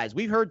those guys.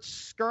 We've heard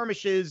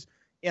skirmishes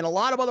in a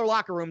lot of other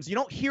locker rooms. You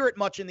don't hear it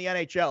much in the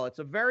NHL. It's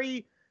a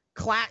very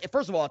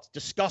first of all, it's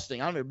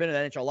disgusting. I've never been in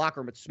an NHL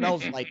locker room. It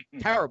smells like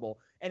terrible.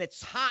 And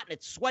it's hot and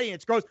it's sweaty and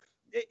it's gross.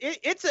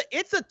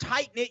 it's a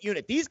tight-knit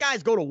unit. These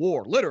guys go to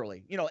war,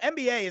 literally.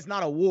 NBA is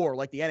not a war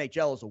like the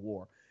NHL is a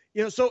war.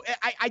 So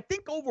I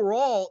think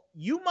overall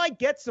you might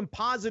get some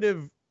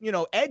positive,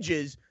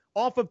 edges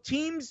off of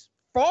teams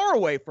far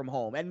away from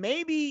home. And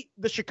maybe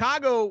the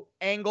Chicago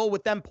angle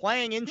with them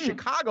playing in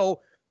Chicago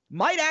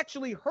might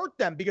actually hurt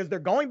them because they're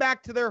going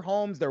back to their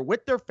homes. They're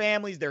with their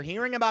families. They're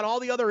hearing about all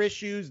the other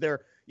issues.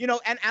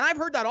 And I've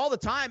heard that all the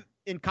time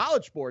in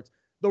college sports.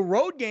 The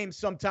road games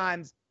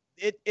sometimes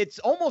it's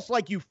almost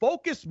like you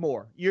focus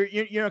more.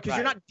 Because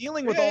you're not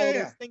dealing with all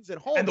those things at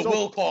home. And the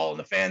will call and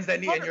the fans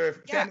that need and your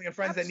family and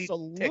friends that need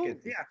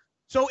tickets. Yeah.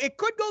 So it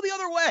could go the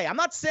other way. I'm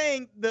not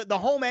saying the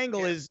home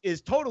angle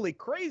is totally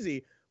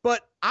crazy,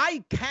 but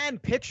I can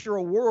picture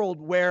a world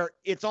where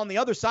it's on the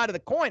other side of the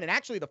coin. And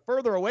actually, the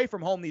further away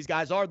from home these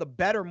guys are, the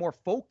better, more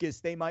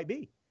focused they might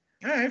be.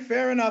 All right,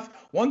 fair enough.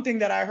 One thing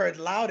that I heard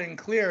loud and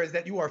clear is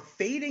that you are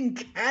fading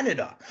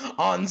Canada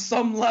on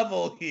some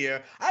level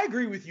here. I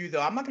agree with you,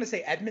 though. I'm not going to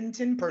say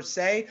Edmonton per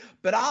se,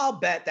 but I'll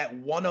bet that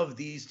one of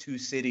these two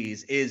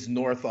cities is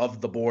north of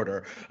the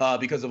border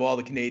because of all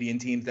the Canadian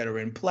teams that are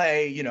in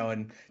play,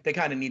 and they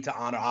kind of need to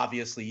honor,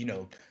 obviously,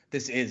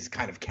 this is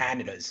kind of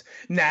Canada's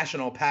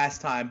national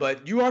pastime,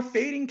 but you are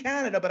fading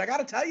Canada. But I got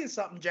to tell you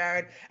something,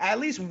 Jared. At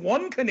least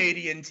one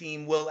Canadian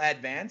team will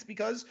advance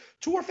because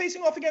two are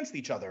facing off against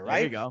each other, right?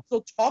 There you go.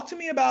 So talk to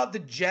me about the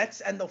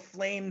Jets and the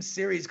Flames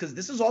series, because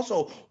this is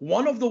also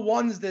one of the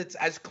ones that's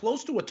as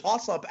close to a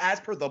toss-up as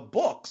per the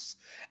books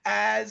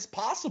as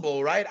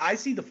possible, right? I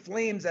see the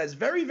Flames as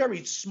very,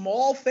 very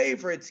small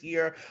favorites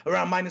here,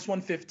 around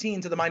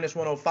 -115 to the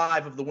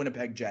 -105 of the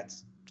Winnipeg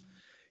Jets.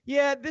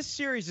 Yeah, this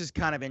series is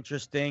kind of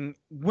interesting.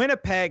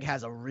 Winnipeg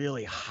has a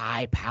really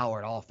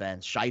high-powered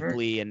offense,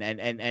 Shifley,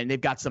 and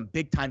they've got some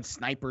big-time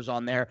snipers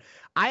on there.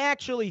 I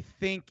actually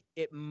think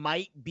it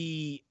might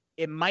be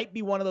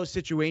one of those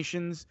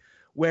situations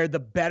where the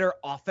better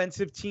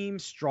offensive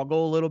teams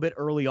struggle a little bit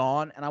early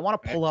on. And I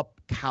want to pull up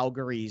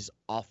Calgary's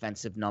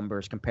offensive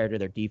numbers compared to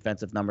their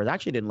defensive numbers. I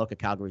actually didn't look at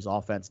Calgary's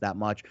offense that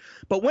much,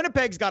 but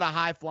Winnipeg's got a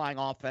high-flying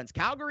offense.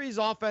 Calgary's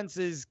offense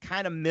is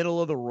kind of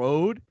middle of the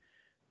road.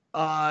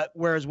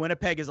 Whereas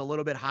Winnipeg is a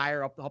little bit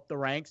higher up the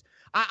ranks.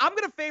 I'm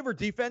going to favor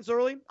defense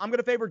early. I'm going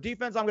to favor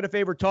defense. I'm going to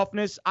favor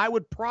toughness. I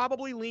would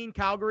probably lean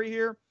Calgary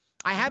here.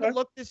 I haven't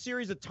looked this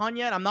series a ton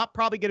yet. I'm not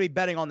probably going to be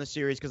betting on this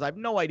series because I have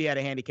no idea how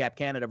to handicap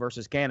Canada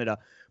versus Canada.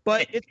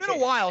 But it's been a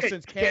while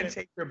since Canada. Can't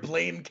take your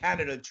blame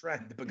Canada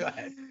trend, but go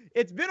ahead.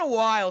 It's been a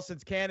while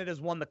since Canada's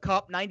won the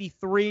Cup.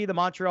 93, the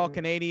Montreal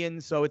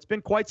Canadiens. So it's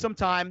been quite some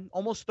time,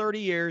 almost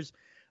 30 years.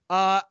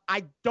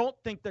 I don't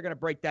think they're going to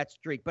break that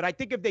streak, but I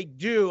think if they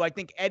do, I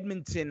think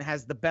Edmonton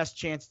has the best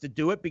chance to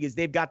do it because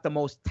they've got the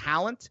most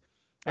talent.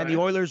 And the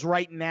Oilers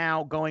right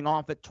now going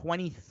off at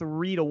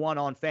 23-1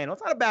 on FanDuel.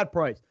 It's not a bad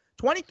price.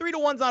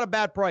 23-1's not a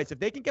bad price. If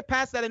they can get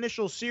past that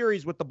initial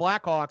series with the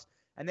Blackhawks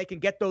and they can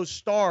get those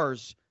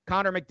stars,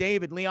 Connor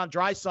McDavid, Leon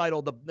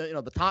Draisaitl,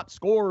 the top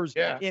scorers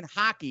in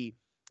hockey,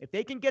 if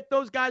they can get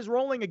those guys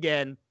rolling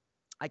again,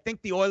 I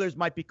think the Oilers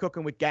might be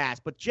cooking with gas.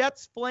 But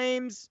Jets,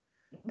 Flames,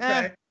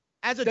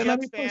 as a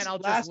Jets fan, I'll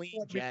just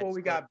lean Jets. Before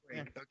we got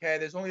break, okay?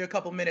 There's only a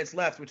couple minutes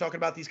left. We're talking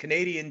about these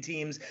Canadian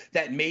teams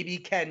that maybe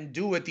can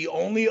do it. The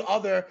only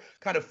other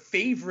kind of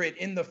favorite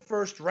in the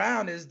first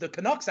round is the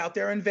Canucks out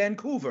there in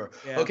Vancouver.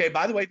 Yeah. Okay,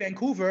 by the way,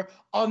 Vancouver,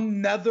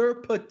 another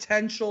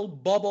potential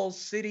bubble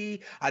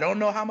city. I don't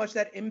know how much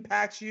that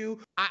impacts you.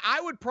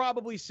 I would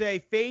probably say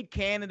fade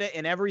Canada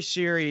in every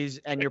series,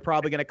 and you're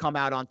probably going to come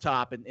out on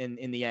top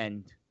in the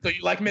end. So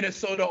you like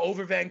Minnesota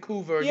over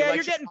Vancouver? Yeah,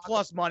 you're getting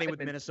plus money with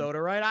Minnesota,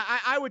 right?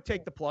 I would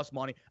take the plus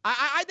money.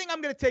 I think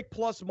I'm going to take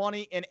plus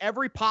money in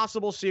every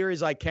possible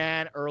series I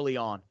can early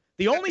on.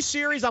 The only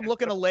series I'm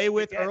looking to lay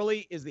with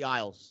early is the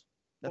Isles.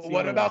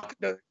 What about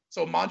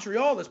so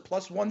Montreal is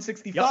plus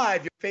 165?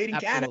 Yep. You're fading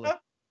Canada,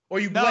 or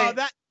you no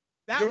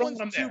that one's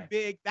too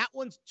big.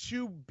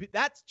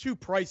 That's too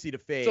pricey to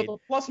fade. So the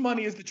plus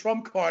money is the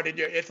trump card, and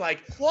it's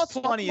like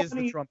plus money is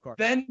the trump card.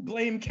 Then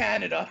blame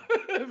Canada.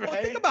 Right?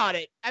 Well, think about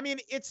it. I mean,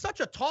 it's such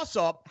a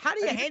toss-up. How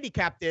do you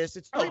handicap this?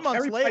 It's 3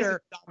 months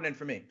later. Dominant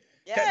for me.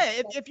 Yeah,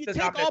 if you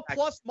take all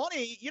plus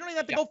money, you don't even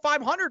have to go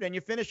 500 and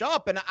you finish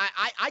up. And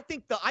I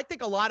think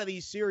a lot of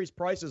these series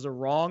prices are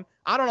wrong.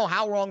 I don't know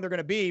how wrong they're going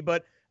to be,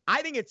 but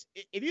I think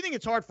if you think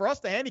it's hard for us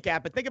to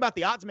handicap it, think about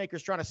the odds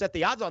makers trying to set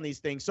the odds on these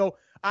things. So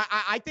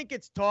I think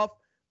it's tough.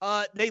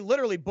 They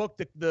literally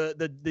booked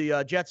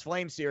the Jets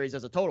Flames series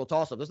as a total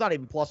toss-up. There's not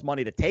even plus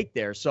money to take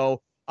there. So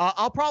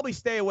I'll probably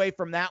stay away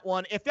from that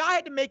one. If I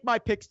had to make my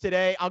picks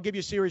today, I'll give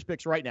you series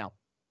picks right now.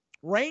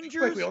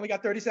 Rangers. Quick, we only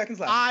got 30 seconds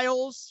left.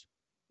 Isles,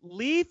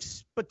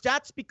 Leafs, but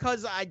that's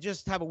because I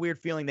just have a weird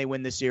feeling they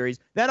win this series.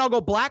 Then I'll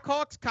go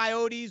Blackhawks,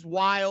 Coyotes,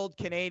 Wild,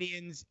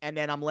 Canadians, and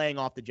then I'm laying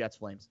off the Jets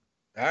Flames.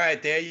 All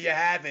right, there you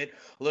have it.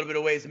 A little bit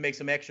of ways to make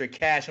some extra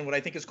cash in what I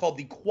think is called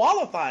the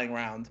qualifying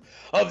round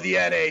of the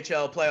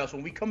NHL playoffs.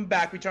 When we come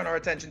back, we turn our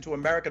attention to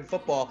American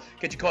football.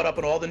 Get you caught up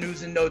on all the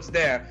news and notes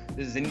there.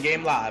 This is In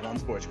Game Live on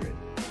Sports Grid.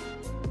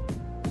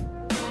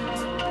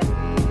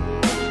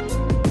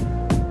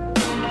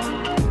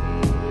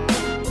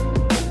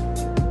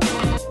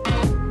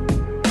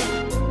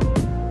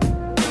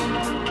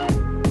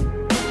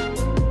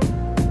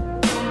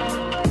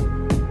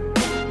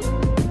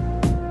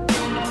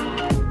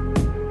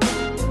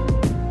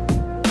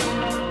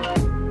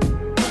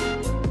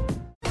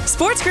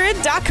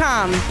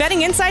 SportsGrid.com.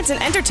 Betting insights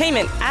and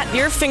entertainment at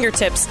your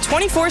fingertips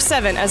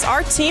 24/7 as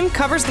our team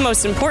covers the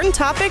most important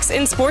topics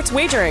in sports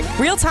wagering.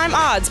 Real-time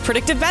odds,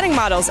 predictive betting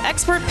models,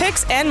 expert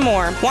picks, and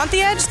more. Want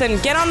the edge?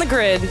 Then get on the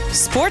grid.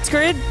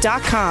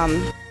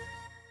 SportsGrid.com.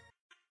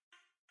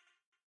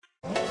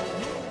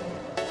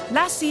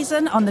 Last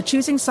season on the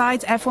Choosing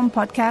Sides F1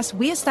 podcast,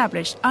 we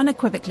established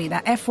unequivocally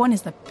that F1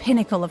 is the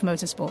pinnacle of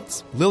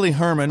motorsports. Lily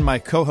Herman, my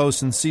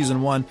co-host in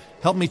Season 1,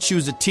 helped me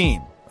choose a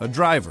team, a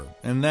driver,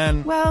 and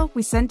then... Well,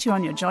 we sent you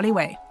on your jolly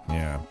way.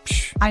 Yeah.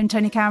 I'm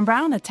Tony Karen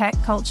Brown, a tech,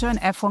 culture, and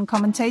F1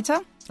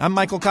 commentator. I'm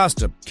Michael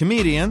Costa,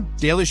 comedian,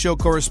 Daily Show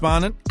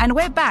correspondent. And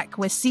we're back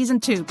with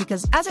Season 2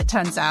 because, as it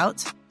turns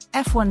out,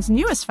 F1's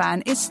newest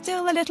fan is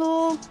still a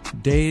little...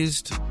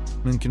 dazed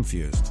and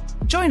confused.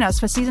 Join us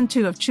for Season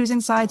 2 of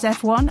Choosing Sides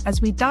F1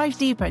 as we dive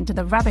deeper into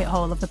the rabbit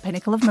hole of the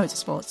pinnacle of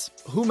motorsports.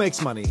 Who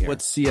makes money here?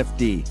 What's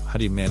CFD? How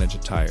do you manage a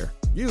tire?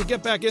 You,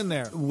 get back in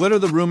there. What are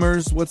the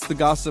rumors? What's the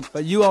gossip?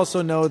 But you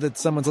also know that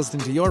someone's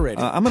listening to your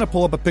radio. I'm going to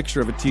pull up a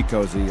picture of a tea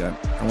cozy.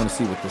 I want to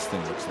see what this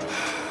thing looks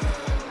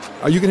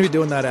like. Are you going to be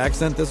doing that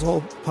accent this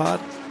whole pod?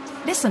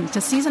 Listen to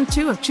Season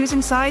 2 of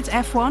Choosing Sides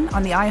F1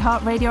 on the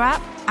iHeartRadio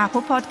app,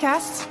 Apple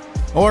Podcasts,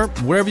 or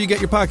wherever you get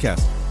your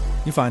podcast.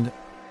 You find it.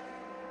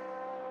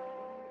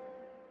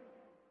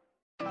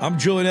 I'm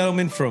Julian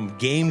Edelman from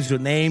Games with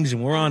Names,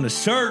 and we're on a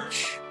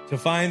search to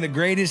find the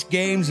greatest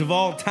games of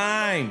all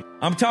time.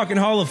 I'm talking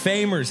Hall of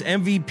Famers,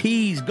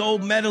 MVPs,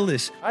 gold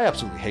medalists. I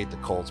absolutely hate the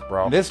Colts,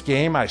 bro. This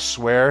game, I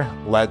swear,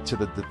 led to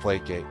the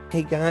Deflategate.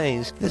 Hey,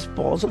 guys, this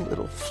ball's a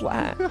little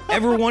flat.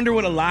 Ever wonder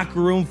what a locker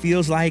room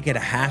feels like at a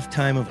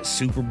halftime of a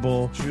Super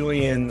Bowl?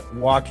 Julian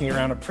walking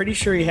around, I'm pretty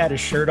sure he had his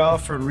shirt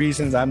off for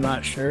reasons I'm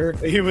not sure.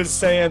 He was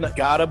saying,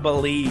 gotta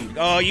believe.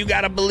 Oh, you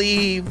gotta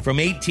believe. From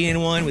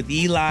 18-1 with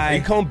Eli. Are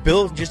you calling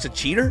Bill just a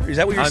cheater? Is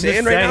that what you're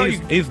saying right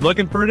now? He's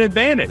looking for an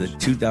advantage. The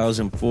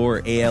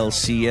 2004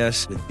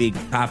 ALCS with Big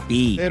Papi.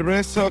 The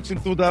Red Sox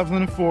in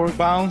 2004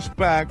 bounced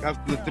back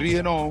after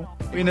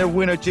 3-0.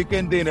 Win a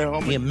chicken dinner,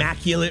 homie. The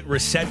immaculate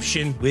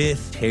reception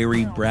with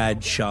Terry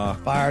Bradshaw.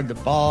 Fired the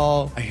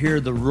ball. I hear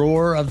the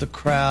roar of the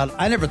crowd.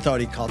 I never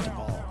thought he caught the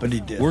ball, but he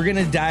did. We're going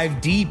to dive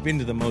deep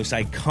into the most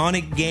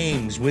iconic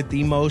games with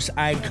the most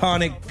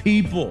iconic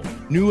people.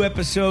 New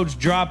episodes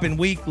dropping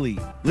weekly.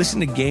 Listen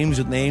to Games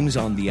with Names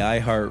on the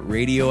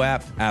iHeartRadio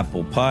app,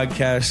 Apple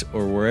Podcasts,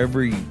 or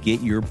wherever you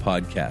get your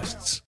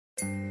podcasts.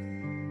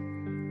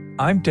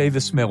 I'm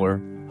Davis Miller,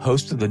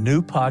 host of the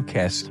new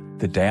podcast,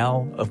 The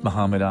Tao of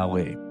Muhammad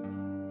Ali.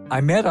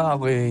 I met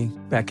Ali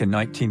back in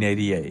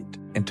 1988,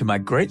 and to my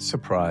great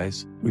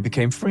surprise, we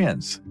became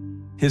friends.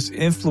 His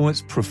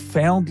influence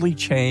profoundly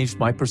changed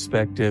my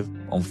perspective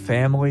on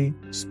family,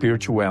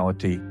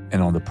 spirituality,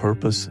 and on the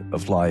purpose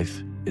of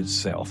life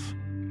itself.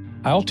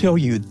 I'll tell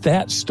you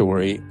that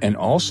story and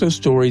also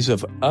stories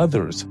of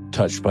others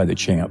touched by the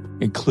champ,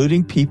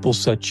 including people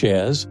such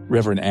as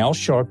Reverend Al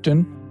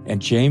Sharpton and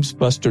James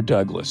Buster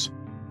Douglas.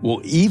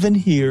 We'll even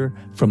hear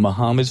from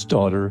Muhammad's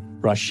daughter,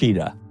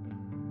 Rashida.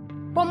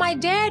 Well, my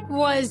dad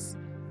was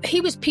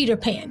Peter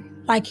Pan.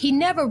 Like, he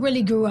never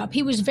really grew up.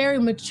 He was very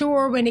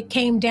mature when it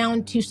came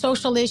down to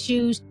social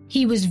issues.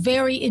 He was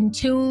very in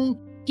tune.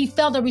 He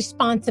felt a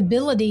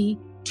responsibility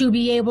to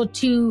be able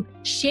to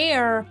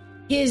share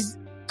his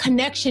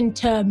connection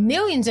to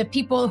millions of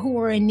people who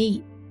were in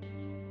need.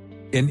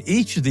 In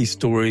each of these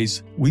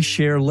stories, we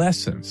share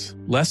lessons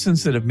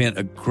that have meant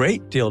a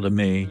great deal to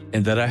me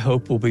and that I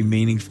hope will be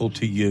meaningful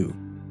to you.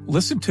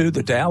 Listen to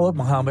The Tao of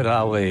Muhammad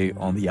Ali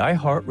on the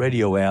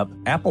iHeartRadio app,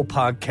 Apple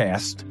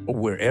Podcast, or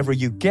wherever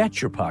you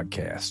get your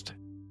podcast.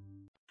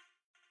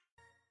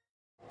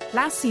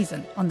 Last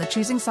season on the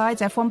Choosing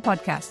Sides F1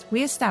 podcast,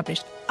 we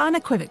established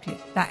unequivocally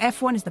that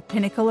F1 is the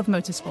pinnacle of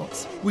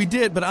motorsports. We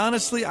did, but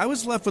honestly, I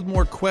was left with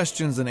more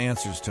questions than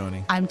answers,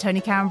 Tony. I'm Tony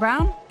Karen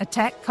Brown, a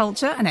tech,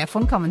 culture, and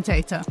F1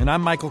 commentator. And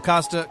I'm Michael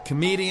Costa,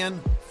 comedian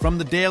from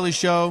The Daily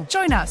Show.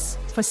 Join us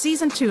for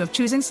Season 2 of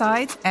Choosing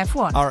Sides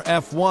F1. Our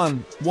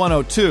F1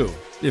 102,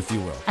 if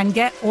you will. And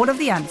get all of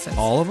the answers.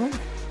 All of them?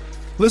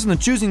 Listen to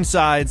Choosing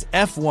Sides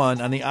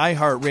F1 on the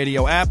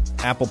iHeartRadio app,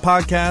 Apple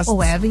Podcasts, or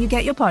wherever you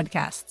get your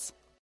podcasts.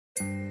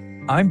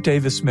 I'm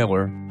Davis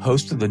Miller,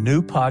 host of the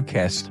new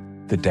podcast,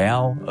 The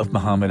Tao of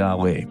Muhammad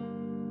Ali.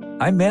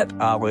 I met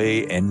Ali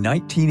in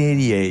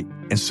 1988,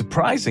 and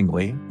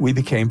surprisingly, we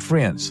became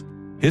friends.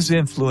 His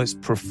influence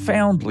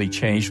profoundly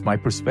changed my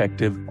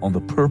perspective on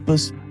the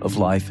purpose of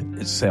life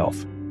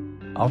itself.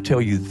 I'll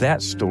tell you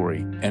that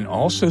story and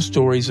also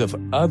stories of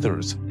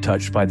others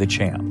touched by the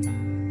champ.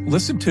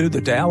 Listen to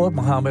The Tao of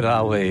Muhammad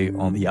Ali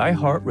on the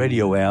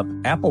iHeartRadio app,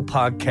 Apple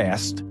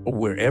Podcast, or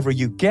wherever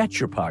you get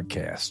your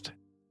podcast.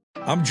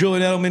 I'm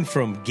Julian Edelman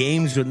from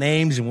Games with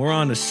Names, and we're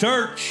on a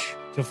search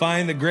to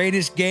find the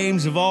greatest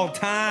games of all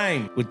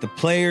time with the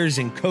players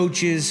and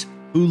coaches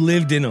who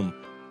lived in them.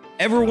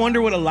 Ever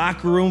wonder what a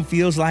locker room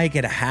feels like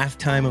at a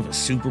halftime of a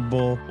Super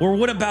Bowl? Or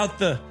what about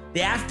the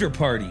after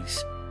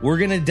parties? We're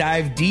going to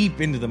dive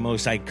deep into the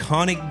most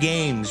iconic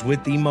games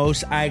with the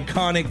most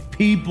iconic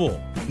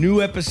people.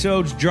 New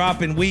episodes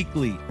dropping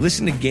weekly.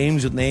 Listen to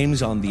Games with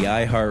Names on the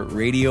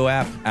iHeartRadio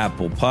app,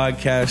 Apple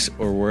Podcasts,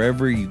 or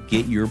wherever you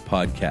get your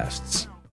podcasts.